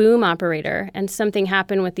 He's a boom operator, and something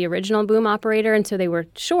happened with the original boom operator, and so they were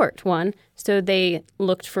short one. So they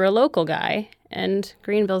looked for a local guy, and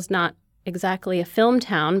Greenville's not exactly a film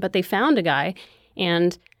town, but they found a guy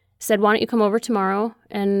and said, why don't you come over tomorrow,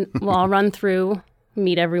 and we'll all run through,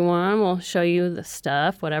 meet everyone, we'll show you the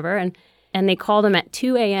stuff, whatever. And they called him at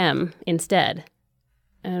 2 a.m. instead.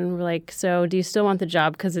 And we're like, so do you still want the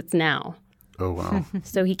job? Because it's now. Oh, wow.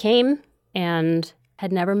 So he came and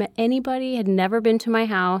had never met anybody, had never been to my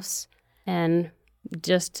house, and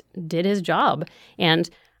just did his job. And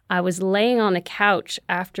I was laying on the couch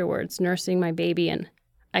afterwards, nursing my baby, and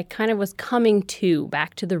I kind of was coming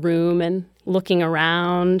back to the room and looking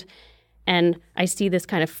around, and I see this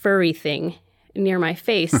kind of furry thing near my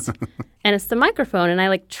face, and it's the microphone, and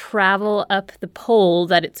I travel up the pole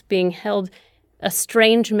that it's being held. A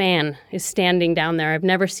strange man is standing down there. I've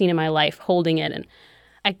never seen in my life holding it, and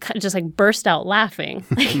I just like burst out laughing.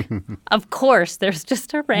 Of course, there's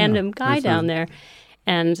just a random guy down there.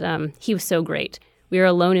 And he was so great. We were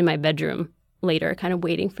alone in my bedroom later, kind of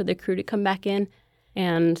waiting for the crew to come back in.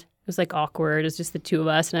 And it was like awkward. It was just the two of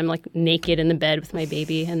us. And I'm like naked in the bed with my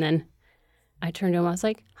baby. And then I turned to him. I was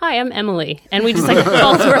like, "Hi, I'm Emily." And we just like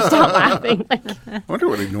both burst out laughing. I wonder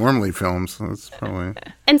what he normally films. That's probably.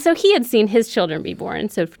 And so he had seen his children be born.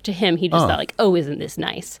 So to him, he just thought like, "Oh, isn't this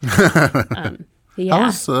nice?" Yeah. How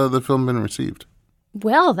has the film been received?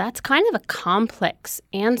 Well, that's kind of a complex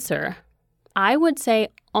answer. I would say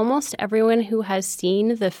almost everyone who has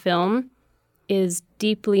seen the film is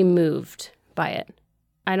deeply moved by it.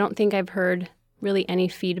 I don't think I've heard really any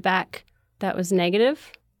feedback that was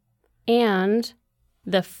negative. And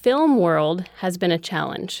the film world has been a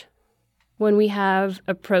challenge. When we have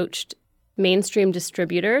approached mainstream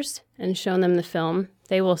distributors and shown them the film,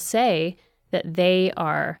 they will say that they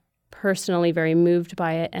are personally very moved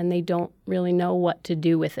by it and they don't really know what to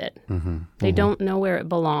do with it. They don't know where it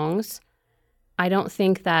belongs. I don't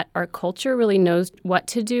think that our culture really knows what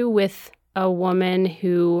to do with a woman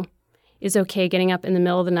who is okay getting up in the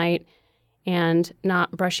middle of the night and not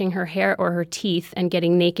brushing her hair or her teeth and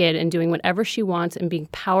getting naked and doing whatever she wants and being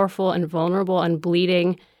powerful and vulnerable and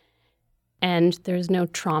bleeding. And there's no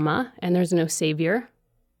trauma and there's no savior.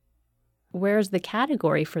 Where's the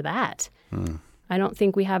category for that? I don't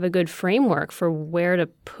think we have a good framework for where to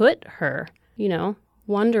put her. You know,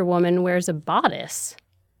 Wonder Woman wears a bodice.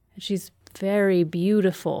 She's very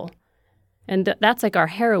beautiful. And that's like our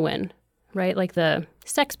heroine, right? Like the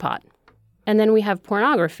sex pot. And then we have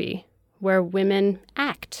pornography, where women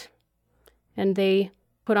act. And they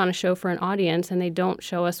put on a show for an audience, and they don't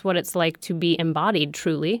show us what it's like to be embodied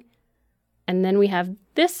truly. And then we have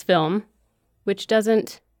this film, which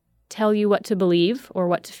doesn't tell you what to believe or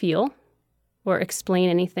what to feel or explain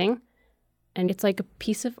anything. And it's like a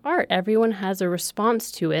piece of art. Everyone has a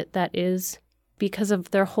response to it that is because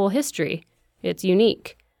of their whole history. It's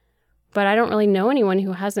unique. But I don't really know anyone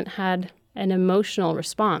who hasn't had an emotional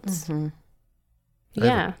response.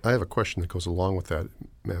 Yeah. I have a question that goes along with that,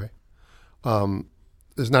 may I?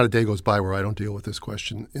 There's not a day goes by where I don't deal with this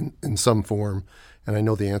question in some form, and I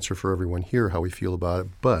know the answer for everyone here, how we feel about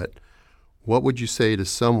it. But what would you say to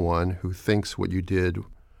someone who thinks what you did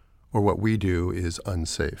or what we do is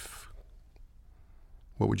unsafe?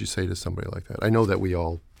 What would you say to somebody like that? I know that we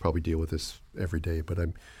all probably deal with this every day, but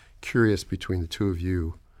I'm curious between the two of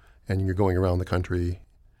you, and you're going around the country,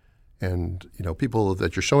 and, you know, people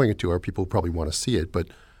that you're showing it to are people who probably want to see it, but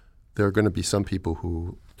there are going to be some people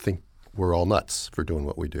who think we're all nuts for doing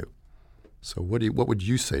what we do. So what would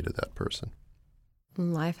you say to that person?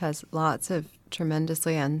 Life has lots of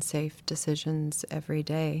tremendously unsafe decisions every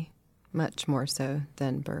day, much more so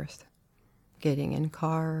than birth. Getting in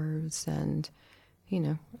cars and,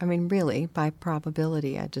 really, by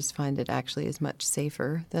probability, I just find it actually is much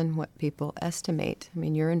safer than what people estimate. I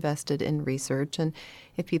mean, you're invested in research, and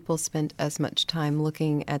if people spend as much time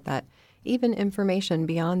looking at that, even information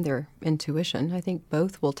beyond their intuition, I think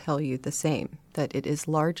both will tell you the same, that it is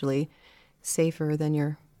largely safer than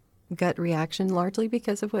your gut reaction, largely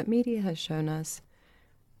because of what media has shown us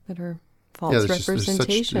that are false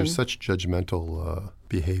representation. There's such judgmental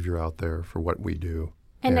behavior out there for what we do.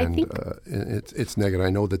 And I think it's negative.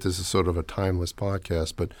 I know that this is sort of a timeless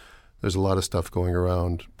podcast, but there's a lot of stuff going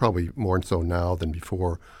around, probably more so now than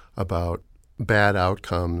before, about bad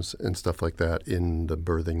outcomes and stuff like that in the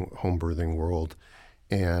home birthing world.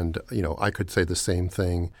 And, I could say the same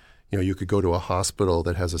thing. You could go to a hospital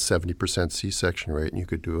that has a 70% C-section rate, and you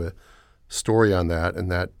could do a story on that,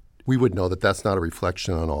 and that we would know that that's not a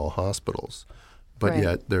reflection on all hospitals. But right.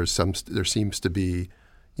 Yet there seems to be,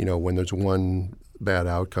 when there's one bad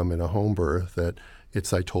outcome in a home birth, that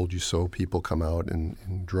it's I told you so. People come out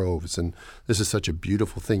in droves. And this is such a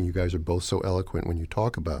beautiful thing. You guys are both so eloquent when you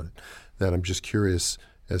talk about it that I'm just curious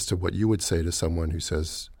as to what you would say to someone who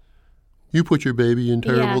says, you put your baby in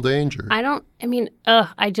terrible danger. I'm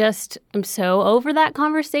so over that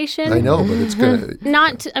conversation. I know, but it's going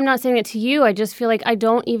to... I'm not saying it to you. I just feel like I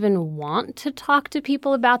don't even want to talk to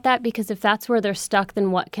people about that, because if that's where they're stuck,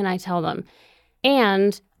 then what can I tell them?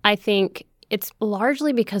 And I think it's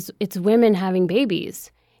largely because it's women having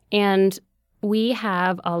babies. And we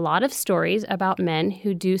have a lot of stories about men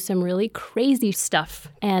who do some really crazy stuff.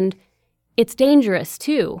 And it's dangerous,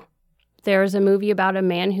 too. There's a movie about a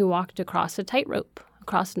man who walked across a tightrope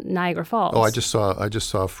across Niagara Falls. Oh, I just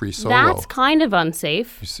saw Free Solo. That's kind of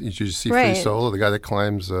unsafe. Did you see Right. Free Solo? The guy that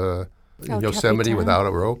climbs Yosemite Capitan. without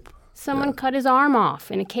a rope? Someone cut his arm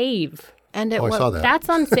off in a cave. And at I what saw that. That's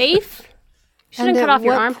unsafe. You shouldn't And cut at off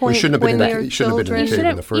your what arm. point You shouldn't have been when in your you shouldn't have been in the children-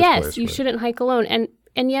 cave in the first yes, place. you but- shouldn't hike alone. And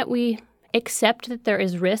And yet we accept that there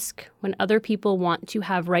is risk when other people want to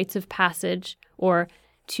have rites of passage or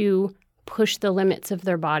to push the limits of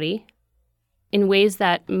their body in ways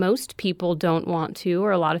that most people don't want to,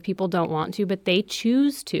 or a lot of people don't want to, but they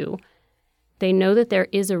choose to. They know that there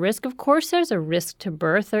is a risk. Of course, there's a risk to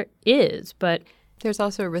birth. There is, but there's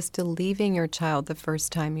also a risk to leaving your child the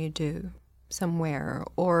first time you do somewhere,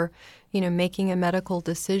 or, making a medical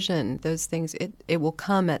decision. Those things, it will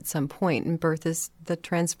come at some point, and birth is the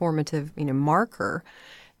transformative, marker.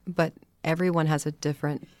 But everyone has a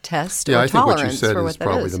different test or tolerance for what that is. I think what you said is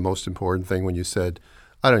probably the most important thing when you said,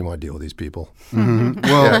 I don't even want to deal with these people. Mm-hmm.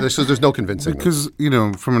 Well, there's no convincing because,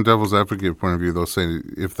 from a devil's advocate point of view, they'll say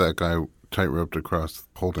if that guy tight-roped across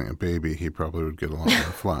holding a baby, he probably would get a lot more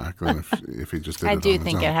flack than if he just did it on his own. I do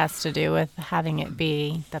think it has to do with having it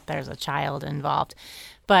be that there's a child involved.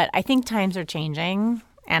 But I think times are changing.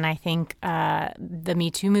 And I think the Me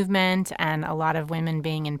Too movement and a lot of women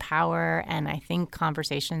being in power, and I think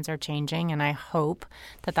conversations are changing, and I hope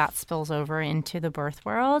that spills over into the birth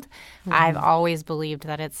world. Mm-hmm. I've always believed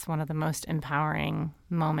that it's one of the most empowering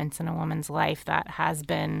moments in a woman's life that has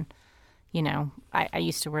been, I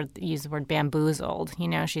used to use the word bamboozled.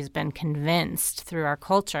 She's been convinced through our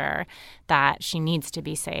culture that she needs to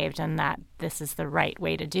be saved and that this is the right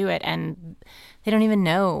way to do it. And they don't even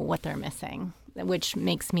know what they're missing, which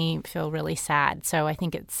makes me feel really sad. So I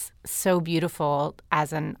think it's so beautiful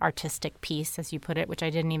as an artistic piece, as you put it, which I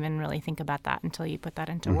didn't even really think about that until you put that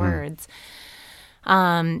into mm-hmm. words,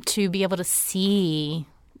 to be able to see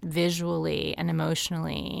visually and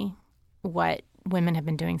emotionally what women have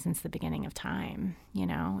been doing since the beginning of time,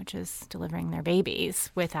 which is delivering their babies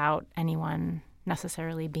without anyone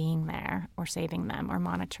necessarily being there or saving them or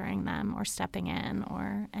monitoring them or stepping in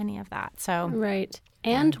or any of that. So right.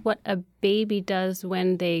 And what a baby does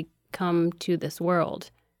when they come to this world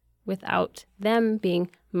without them being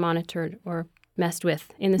monitored or messed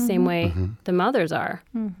with in the mm-hmm. same way mm-hmm. the mothers are.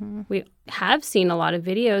 Mm-hmm. We have seen a lot of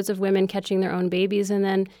videos of women catching their own babies, and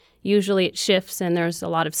then usually it shifts and there's a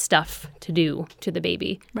lot of stuff to do to the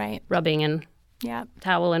baby. Right. Rubbing and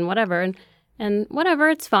towel and whatever. And whatever,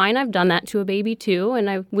 it's fine. I've done that to a baby too, and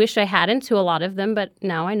I wish I hadn't to a lot of them, but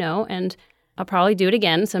now I know, and I'll probably do it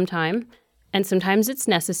again sometime. And sometimes it's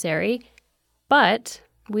necessary, but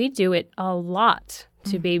we do it a lot to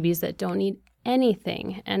mm-hmm. babies that don't need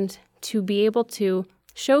anything. And to be able to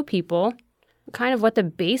show people kind of what the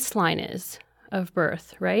baseline is of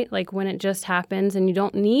birth, right? Like when it just happens and you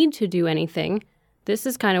don't need to do anything, this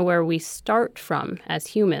is kind of where we start from as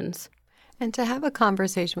humans. And to have a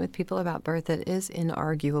conversation with people about birth that is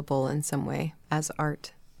inarguable in some way, as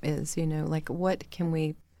art is, like what can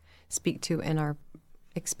we speak to in our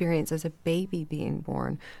experience as a baby being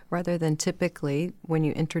born, rather than typically when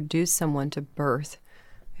you introduce someone to birth,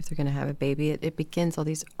 if they're going to have a baby, it begins all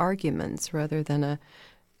these arguments rather than a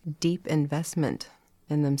deep investment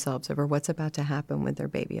in themselves over what's about to happen with their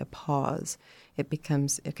baby, a pause. It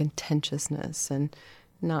becomes a contentiousness and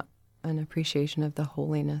not an appreciation of the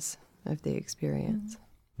holiness of the experience.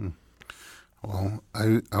 Mm-hmm. Well,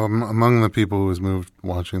 I'm among the people who was moved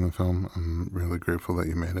watching the film. I'm really grateful that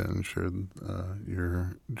you made it and shared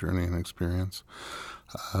your journey and experience.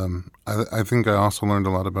 I think I also learned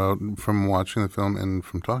a lot from watching the film and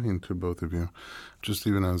from talking to both of you, just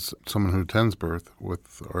even as someone who attends birth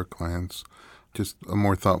with our clients, just a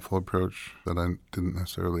more thoughtful approach that I didn't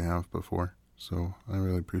necessarily have before. So I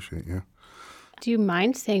really appreciate you. Do you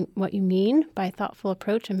mind saying what you mean by thoughtful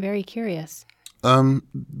approach? I'm very curious.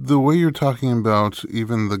 The way you're talking about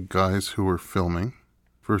even the guys who are filming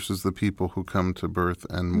versus the people who come to birth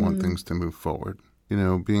and want things to move forward.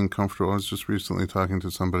 Being comfortable. I was just recently talking to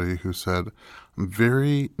somebody who said,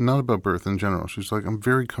 not about birth in general. She's like, I'm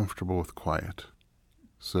very comfortable with quiet.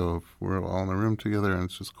 So if we're all in a room together and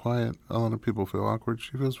it's just quiet, a lot of people feel awkward.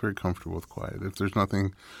 She feels very comfortable with quiet. If there's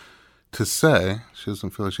nothing to say, she doesn't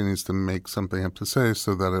feel like she needs to make something up to say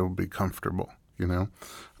so that it will be comfortable,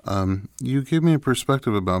 You gave me a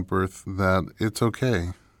perspective about birth that it's okay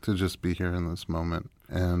to just be here in this moment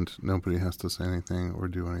and nobody has to say anything or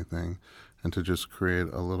do anything, and to just create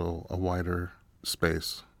a wider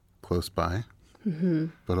space close by,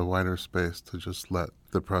 but a wider space to just let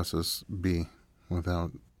the process be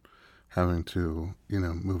without having to,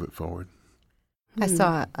 move it forward. I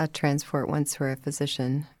saw a transport once where a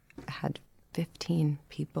physician had 15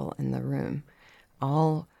 people in the room,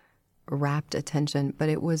 all rapt attention, but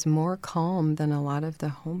it was more calm than a lot of the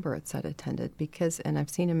home births I'd attended and I've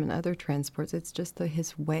seen him in other transports, it's just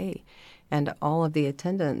his way. And all of the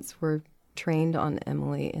attendants were trained on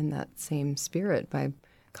Emily in that same spirit by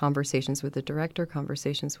conversations with the director,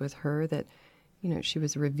 conversations with her that, she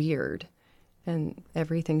was revered. And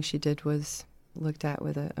everything she did was looked at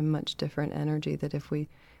with a much different energy, that if we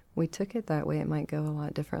took it that way, it might go a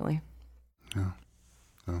lot differently. Yeah.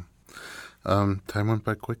 Time went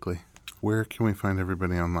by quickly. Where can we find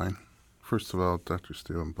everybody online? First of all, Dr.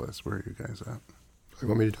 Stu and Bliss, where are you guys at? You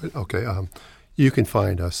want me to do it? Okay. You can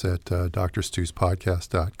find us at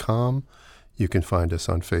drstuspodcast.com. You can find us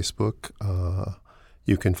on Facebook.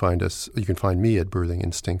 You can find me at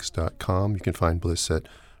birthinginstincts.com. You can find Bliss at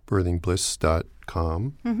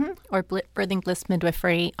birthingbliss.com. Mm-hmm. Or Birthing Bliss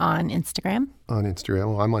Midwifery on Instagram. On Instagram.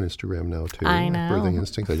 Well, I'm on Instagram now, too. I know. Birthing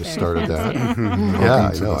Instincts. I just started that. Welcome Yeah,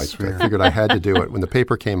 I to know. the I sphere. figured I had to do it. When the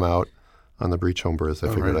paper came out on the breech home births, I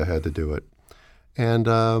figured I had to do it. And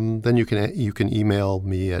then you can email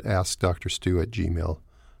me at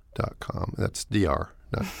askdrstu@gmail.com. That's DR,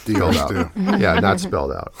 not spelled out. Yeah, not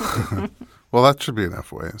spelled out. Well, that should be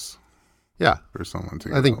enough ways Yeah. for someone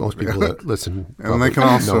to. I think most people that listen And they can know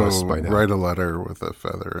also us by now. write a letter with a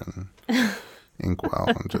feather and inkwell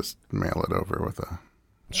and just mail it over with a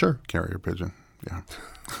Sure. carrier pigeon. Yeah.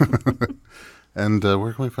 And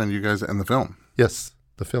where can we find you guys and the film? Yes,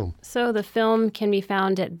 the film. So the film can be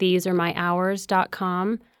found at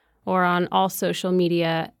thesearemyhours.com or on all social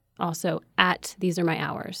media, also at These Are My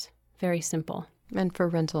Hours. Very simple. And for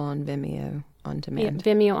rental on Vimeo on Yeah, demand.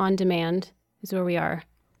 Vimeo On Demand is where we are.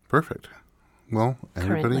 Perfect. Well,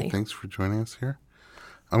 everybody, Currently. thanks for joining us here.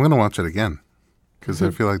 I'm going to watch it again because I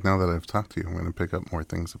feel like now that I've talked to you, I'm going to pick up more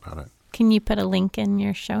things about it. Can you put a link in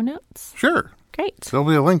your show notes? Sure. Great. There'll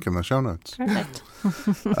be a link in the show notes. Perfect.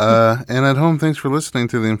 And at home, thanks for listening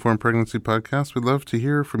to the Informed Pregnancy Podcast. We'd love to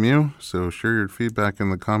hear from you, so share your feedback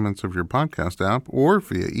in the comments of your podcast app or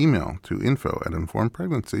via email to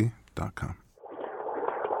info@informedpregnancy.com.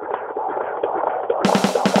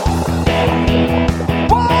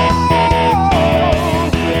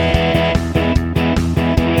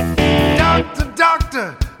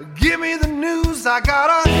 Doctor, give me the news. I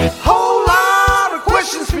got a whole